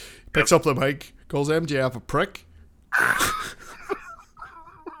headset. Picks up the mic, calls MJF a prick.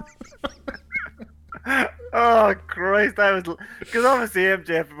 Oh Christ! I was because obviously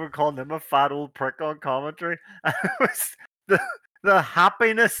MJF had been calling him a fat old prick on commentary, and it was the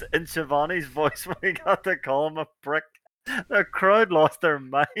happiness in Shivani's voice when he got to call him a prick. The crowd lost their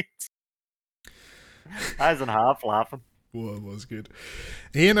minds. I was in half laughing. Well, it was good.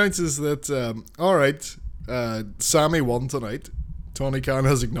 He announces that all right, Sammy won tonight. Tony Khan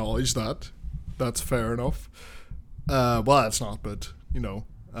has acknowledged that. That's fair enough. Well, it's not, but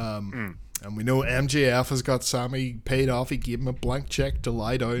and we know MJF has got Sammy paid off. He gave him a blank check to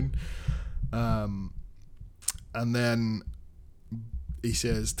lie down. And then he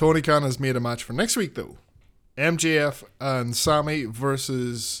says, Tony Khan has made a match for next week, though. MJF and Sammy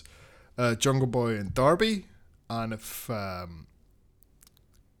versus Jungle Boy and Darby. And if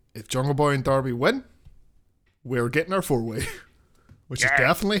Jungle Boy and Darby win, we're getting our 4-way, which is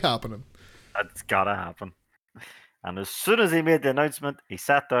definitely happening. That's gotta happen. And as soon as he made the announcement, he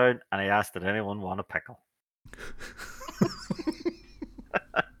sat down and he asked, did anyone want a pickle?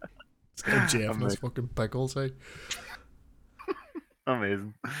 It's MJF and his fucking pickles, eh?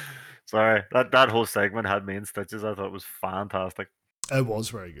 Amazing. Sorry, that whole segment had me in stitches. I thought it was fantastic. It was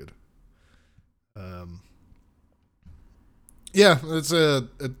very good. Yeah, it's a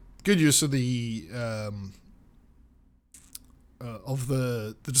good use of the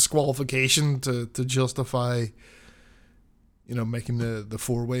disqualification to justify, making the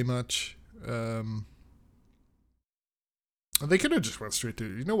 4-way match. And they could have just went straight to,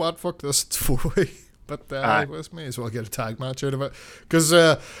 you know what, fuck this, it's 4-way. But I may as well get a tag match out of it. Because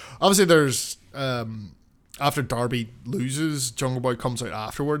obviously there's, after Darby loses, Jungle Boy comes out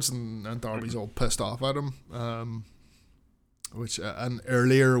afterwards and Darby's all pissed off at him. And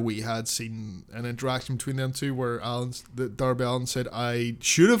earlier we had seen an interaction between them two where Darby Allin said, I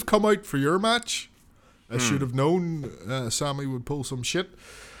should have come out for your match. I should have known Sammy would pull some shit.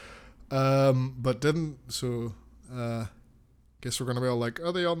 But didn't. So guess we're going to be all like,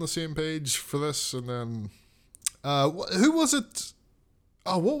 are they on the same page for this? And then who was it?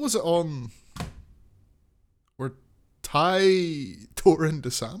 Oh, what was it on where Ty tore into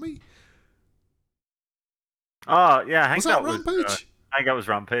Sammy? Oh yeah, I think that was Rampage. I think that was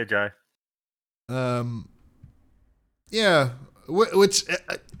Rampage. Yeah, which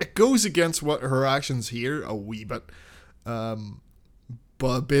it goes against what her actions here a wee bit, but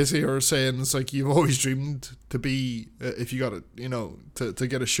But basically, her saying it's like you've always dreamed to be, if you got it, to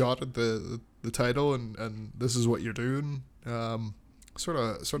get a shot at the title, and this is what you're doing. Sort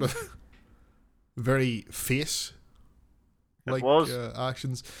of very face like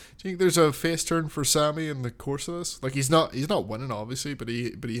actions. Do you think there's a face turn for Sammy in the course of this? Like he's not winning obviously, but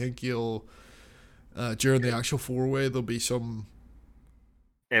you think he'll during the actual 4-way there'll be some.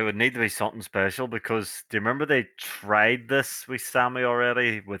 It would need to be something special because do you remember they tried this with Sammy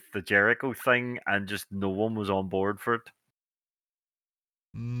already with the Jericho thing and just no one was on board for it?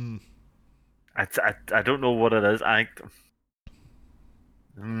 I don't know what it is.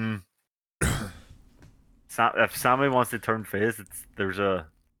 If Sammy wants to turn face, there's a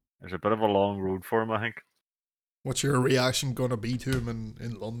bit of a long road for him, I think. What's your reaction gonna be to him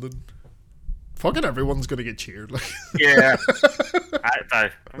in London? Fucking everyone's gonna get cheered. Like yeah,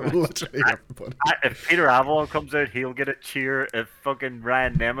 literally everybody. If Peter Avalon comes out, he'll get a cheer. If fucking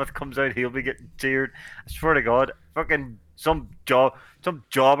Ryan Nemeth comes out, he'll be getting cheered. I swear to God, fucking some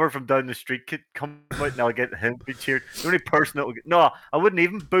jobber from down the street could come out and I'll get him to be cheered. The only person that will no, I wouldn't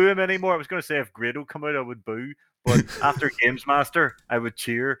even boo him anymore. I was going to say if Grado come out, I would boo, but after Games Master, I would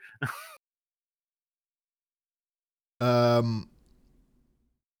cheer.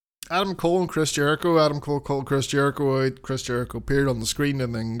 Adam Cole and Chris Jericho. Adam Cole called Chris Jericho out. Chris Jericho appeared on the screen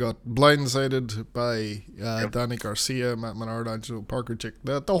and then got blindsided by Danny Garcia, Matt Menard, Angelo Parker,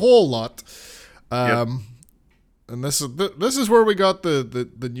 the whole lot. And this is where we got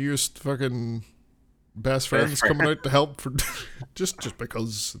the newest fucking best friends coming out to help for just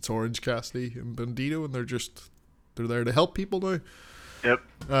because it's Orange Cassidy and Bandito and they're there to help people now. Yep.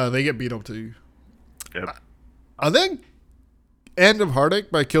 They get beat up too. Yep. I think End of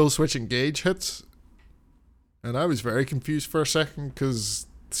Heartache by Killswitch Engage hits, and I was very confused for a second because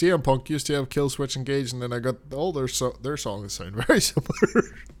CM Punk used to have Killswitch Engage, and then I got all their songs sound very similar.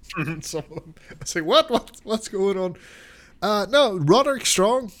 Some of them, I say, what's going on? No, Roderick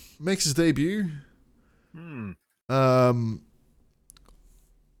Strong makes his debut.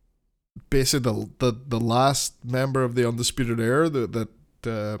 Basically the last member of the Undisputed Era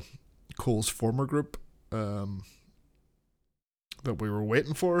that Cole's former group that we were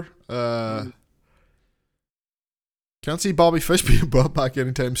waiting for. Can't see Bobby Fish being brought back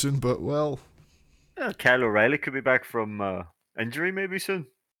anytime soon, but well. Kyle O'Reilly could be back from injury maybe soon.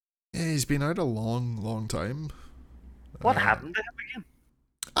 Yeah, he's been out a long time. What happened to him again?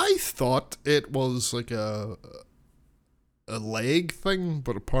 I thought it was like a leg thing,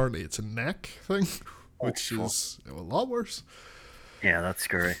 but apparently it's a neck thing, which is a lot worse. Yeah, that's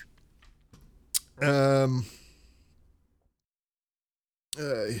scary.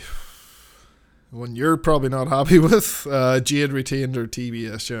 One you're probably not happy with, Jade retained her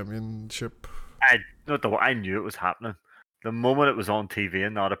TBS championship. I knew it was happening. The moment it was on TV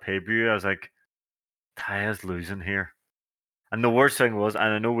and not a pay-per-view, I was like, Taya's losing here. And the worst thing was, and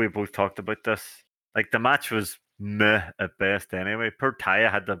I know we both talked about this, like the match was meh at best anyway. Poor Taya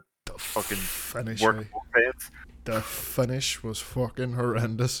had the fucking finish. Work both. The finish was fucking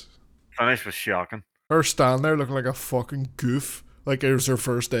horrendous. Finish was shocking. Her standing there looking like a fucking goof. Like it was her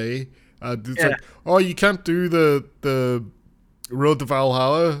first day. It's like, oh, you can't do the Road to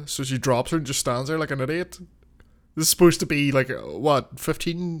Valhalla, so she drops her and just stands there like an idiot. This is supposed to be like,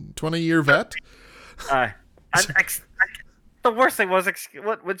 15, 20-year vet? Aye. The worst thing was,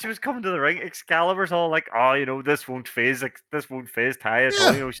 when she was coming to the ring, Excalibur's all like, this won't phase Taya.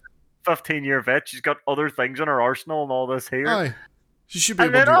 Yeah. 15-year vet, she's got other things in her arsenal and all this here. Aye. She should be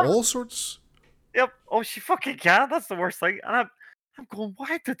able to do all sorts. Yep. Oh, she fucking can. That's the worst thing. And I'm going,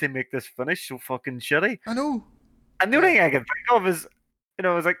 why did they make this finish so fucking shitty? I know. And the only thing I can think of is,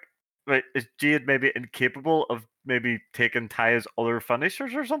 it's like, wait, is Jade maybe incapable of maybe taking Taya's other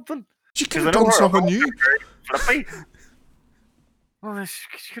finishers or something? She could have done something new. Well,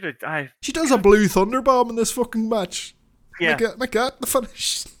 she could have. She does a blue thunderbomb in this fucking match. Yeah. Make that the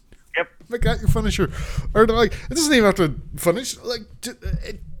finish. Yep. Make that your finisher. Or like, it doesn't even have to finish. Like,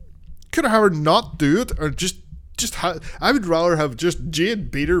 it could have her not do it, or just I would rather have just Jade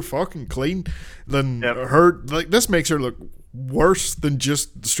beat her fucking clean than her. Like, this makes her look worse than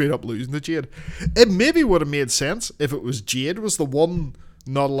just straight up losing to Jade. It maybe would have made sense if it was Jade was the one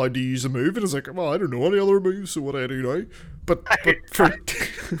not allowed to use a move, and it's like, well, I don't know any other moves, so what do I do now? But for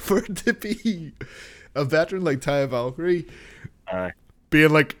it to be a veteran like Taya Valkyrie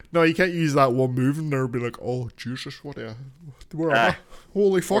being like, no, you can't use that one move, and they'll be like, oh Jesus, where am I?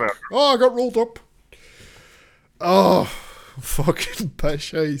 Holy fuck! Whatever. Oh, I got rolled up. Oh, fucking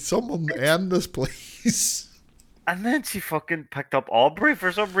Pesha! Someone end this, please. And then she fucking picked up Aubrey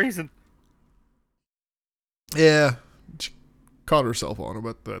for some reason. Yeah. caught herself on a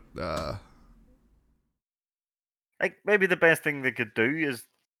bit, but Like maybe the best thing they could do is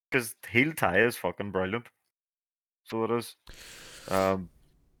because heel tie is fucking brilliant. So it is. Um,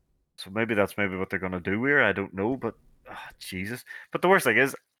 so maybe that's maybe what they're gonna do here. I don't know, but Jesus. But the worst thing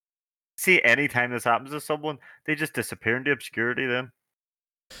is, see, anytime this happens to someone, they just disappear into obscurity. Then,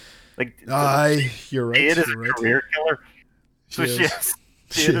 like, aye, you're right. Jade is You're a right. career killer. So She is.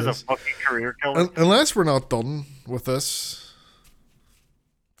 Jade is a fucking career killer. Unless we're not done with this,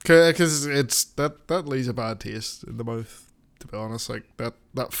 because it's that leaves a bad taste in the mouth. To be honest, like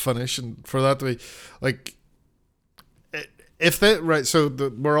that finish, and for that to be like, if that right, so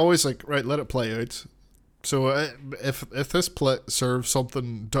we're always like, right, let it play out. So if this serves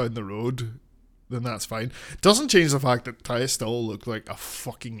something down the road, then that's fine. Doesn't change the fact that Ty still looked like a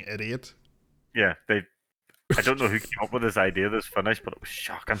fucking idiot. Yeah, I don't know who came up with this idea, this finish, but it was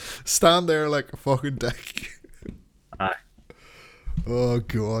shocking. Stand there like a fucking dick. Aye. Oh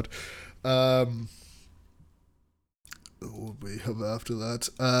god. What do we have after that?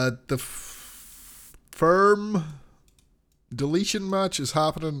 The firm deletion match is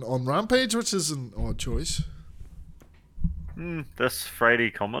happening on Rampage, which is an odd choice. This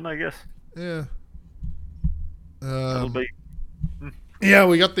Friday coming, I guess. Yeah. It'll be. Yeah,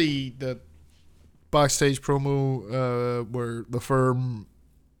 we got the backstage promo where the firm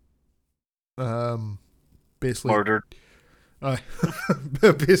basically Murdered.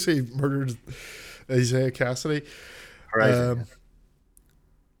 basically murdered Isaiah Cassidy. Right.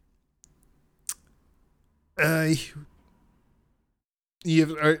 Are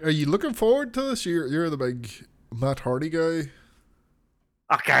you looking forward to this? You're the big Matt Hardy guy.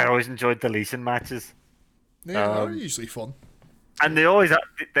 Okay, I always enjoyed deletion matches. Yeah, they're usually fun. And they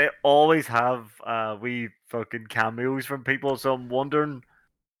always have wee fucking cameos from people. So I'm wondering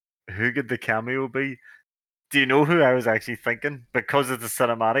who could the cameo be? Do you know who I was actually thinking? Because it's a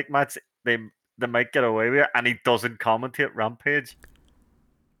cinematic match, they might get away with it, and he doesn't commentate Rampage.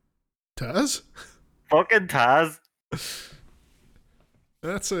 Taz? Fucking Taz.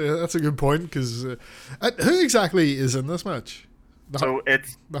 That's a good point, because who exactly is in this match? So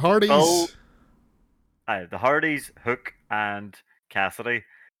it's the Hardys. The Hardys, Hook, and Cassidy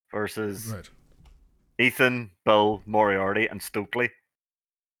versus Ethan, Bill, Moriarty, and Stokely.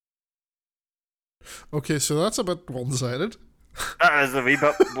 Okay, so that's a bit one-sided. That is a wee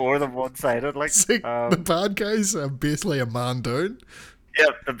bit more than one-sided. Like, the bad guys are basically a man down.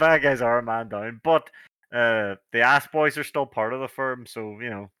 Yeah, the bad guys are a man down, but the Ass Boys are still part of the firm, so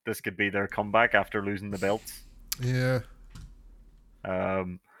this could be their comeback after losing the belts. Yeah.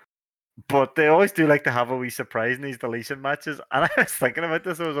 But they always do like to have a wee surprise in these deletion matches, and I was thinking about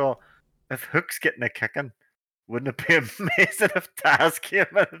this. I was all, if Hook's getting a kicking, wouldn't it be amazing if Taz came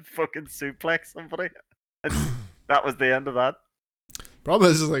in and fucking suplex somebody? And that was the end of that.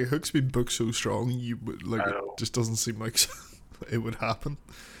 Problem is like Hook's been booked so strong, it just doesn't seem like it would happen.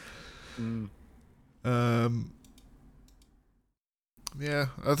 Yeah,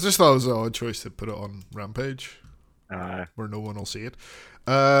 I just thought it was an odd choice to put it on Rampage, where no one will see it.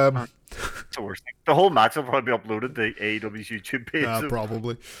 It's the worst thing. The whole match will probably be uploaded to AEW's YouTube page. Yeah,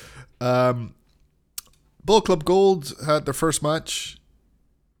 probably. Bullet Club Gold had their first match.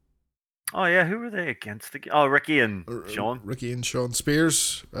 Oh yeah, who were they against again? Oh, Ricky and Sean. Ricky and Sean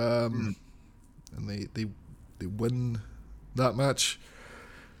Spears. And they win that match.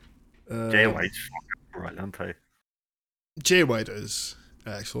 Jay White's fucking brilliant, hey? Jay White is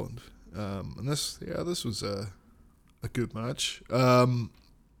excellent. And this was a good match. I'm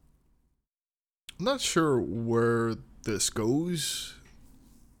not sure where this goes.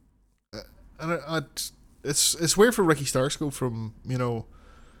 And it's weird for Ricky Starks to go from,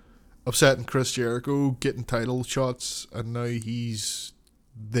 upsetting Chris Jericho, getting title shots, and now he's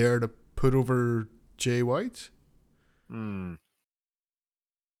there to put over Jay White.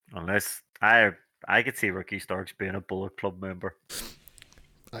 Unless I could see Ricky Starks being a Bullet Club member.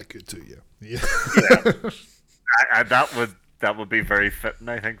 I could too, yeah. That would be very fitting,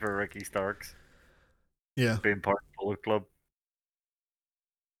 I think, for Ricky Starks. Yeah, being part of Bullet Club.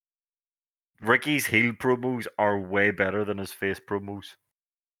 Ricky's heel promos are way better than his face promos.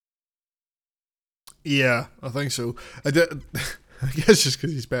 Yeah, I think so. I guess just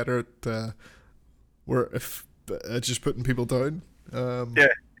because he's better at just putting people down. Yeah,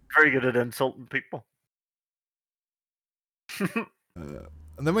 very good at insulting people. And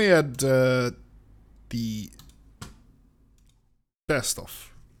then we had the best stuff.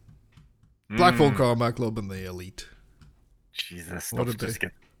 Blackpool Combat Club and the Elite. Jesus, stuff's just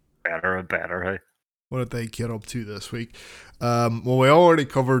getting better and better, hey? What did they get up to this week? Well, we already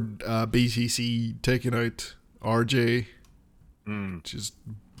covered BCC taking out RJ. Just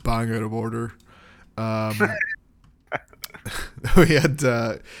bang out of order. We had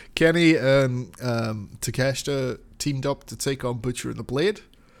Kenny and Takeshita teamed up to take on Butcher and the Blade.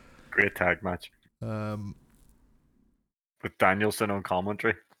 Great tag match. With Danielson on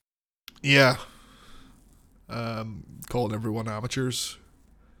commentary. Yeah. Calling everyone amateurs.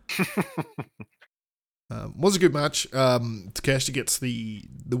 Was a good match. Takeshita gets the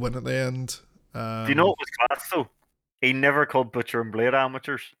win at the end. Do you know what was class though? He never called Butcher and Blade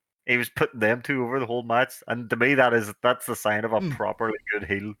amateurs. He was putting them two over the whole match, and to me that's the sign of a properly good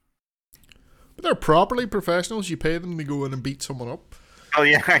heel. But they're properly professionals. You pay them to go in and beat someone up. Oh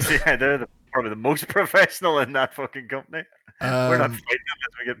yeah, actually, they're probably the most professional in that fucking company. We're not fighting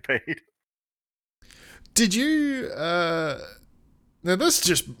unless we get paid. Did you? Now this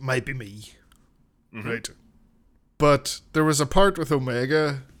just might be me, right? But there was a part with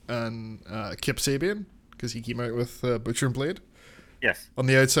Omega and Kip Sabian because he came out with Butcher and Blade. Yes. On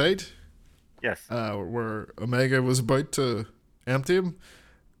the outside. Yes. Where Omega was about to empty him,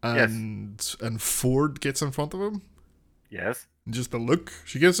 and Ford gets in front of him. Yes. And just the look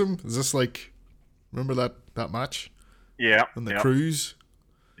she gives him is this like, remember that match? Yeah. And the cruise.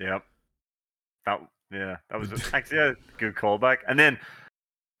 Yep. That was actually a good callback. And then,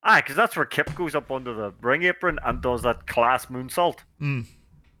 because that's where Kip goes up under the ring apron and does that class moonsault.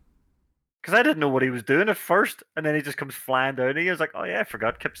 Because I didn't know what he was doing at first, and then he just comes flying down. And he was like, "Oh yeah, I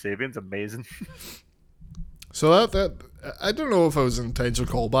forgot Kip Sabian's amazing." So that I don't know if it was an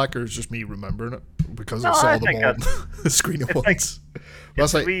intentional callback or it's just me remembering it because I saw them on the screen at once.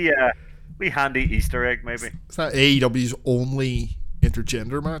 It's like we handy Easter egg maybe. It's not AEW's only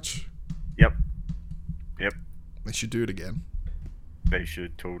intergender match. Yep. They should do it again. They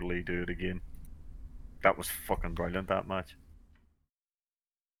should totally do it again. That was fucking brilliant, that match.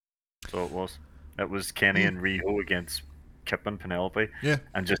 So it was Kenny and Rio against Kip and Penelope. Yeah.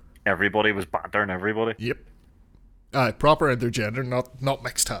 And just everybody was bantering everybody. Yep. Proper intergender, not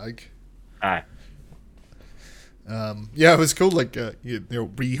mixed tag. Aye. Yeah, it was cool. Like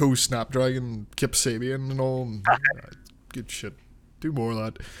Rio, Snapdragon, Kip Sabian, and all. And, good shit. Do more of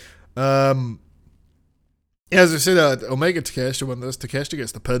that. As I said, Omega Takeshita won this. Takeshita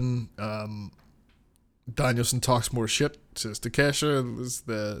gets the pin. Danielson talks more shit. Says Takeshita is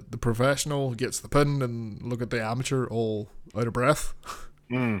the professional, gets the pin, and look at the amateur all out of breath.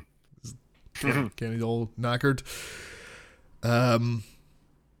 Kenny's all knackered.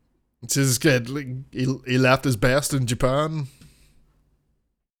 It says he left his best in Japan,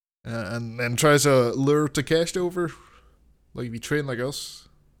 and then tries to lure Takeshita over. Like, if you train like us,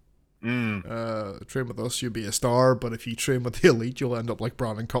 train with us, you'll be a star. But if you train with the elite, you'll end up like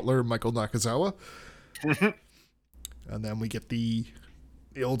Brandon Cutler and Michael Nakazawa. And then we get the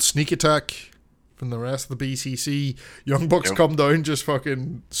old sneak attack from the rest of the BCC. Young Bucks come down just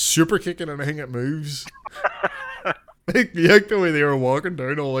fucking super kicking anything it moves. Like the way they were walking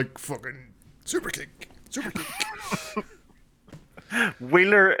down, all like fucking super kick.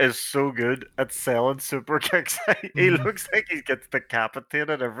 Wheeler is so good at selling super kicks. He looks like he gets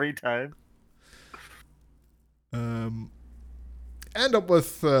decapitated every time. End up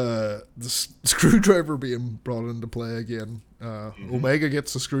with the screwdriver being brought into play again. Omega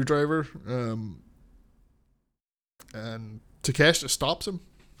gets the screwdriver, and Takeshita stops him.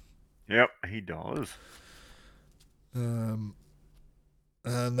 Yep, he does. And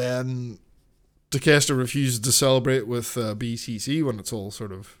then Takeshita refuses to celebrate with BCC when it's all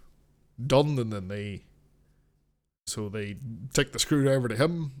sort of done, and then they take the screwdriver to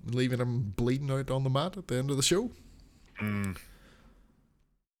him, leaving him bleeding out on the mat at the end of the show.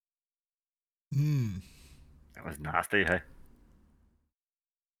 That was nasty, hey?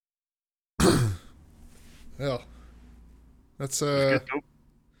 Yeah. That's good dope.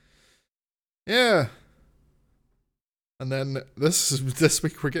 Yeah. And then this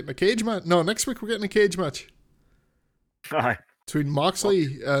week we're getting a cage match. No, next week we're getting a cage match. Aye. Between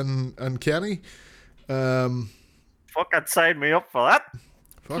Moxley and Kenny. Fucking sign me up for that.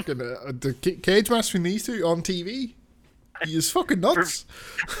 Fucking the cage match between these two on TV. He is fucking nuts.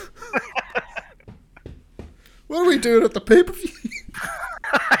 What are we doing at the pay-per-view?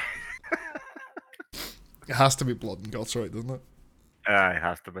 It has to be blood and guts, right, doesn't it? It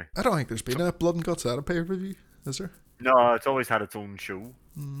has to be. I don't think there's been a blood and guts at a pay-per-view, is there? No, it's always had its own show.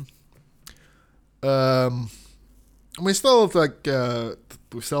 And we still have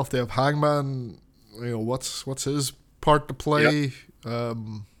we still have to have Hangman. You know, what's his part to play? Yep.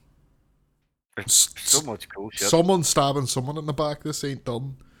 So much cool shit. Someone stabbing someone in the back. This ain't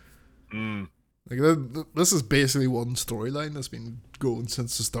done. Like this is basically one storyline that's been going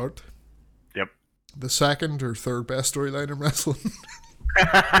since the start. Yep. the second or third best storyline in wrestling.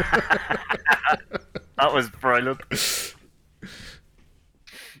 That was brilliant.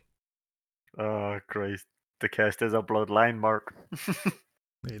 Oh, Christ. The cast is a bloodline, Mark.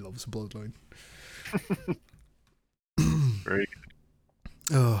 He loves the bloodline. Very good.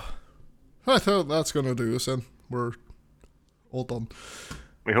 Oh, I thought that's going to do us then. We're all done.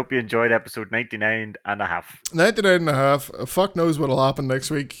 We hope you enjoyed episode 99.5. 99.5. Fuck knows what'll happen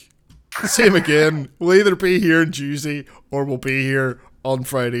next week. Same again. We'll either be here on Tuesday or we'll be here on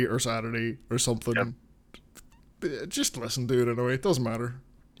Friday or Saturday or something. Yep. Just listen to it anyway. It doesn't matter.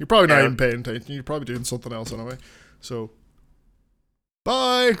 You're probably not even paying attention. You're probably doing something else anyway. So,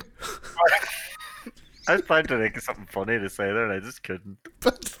 bye. I was planning to think of something funny to say there and I just couldn't.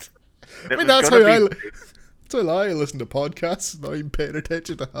 But, I mean, that's how I listen to podcasts, not even paying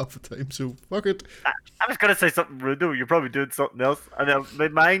attention to half the time, so fuck it. I was going to say something rude, though. You're probably doing something else. And then my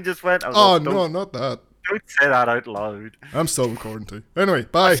mind just went, no, not that. Don't say that out loud. I'm still recording too. Anyway,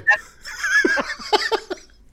 bye.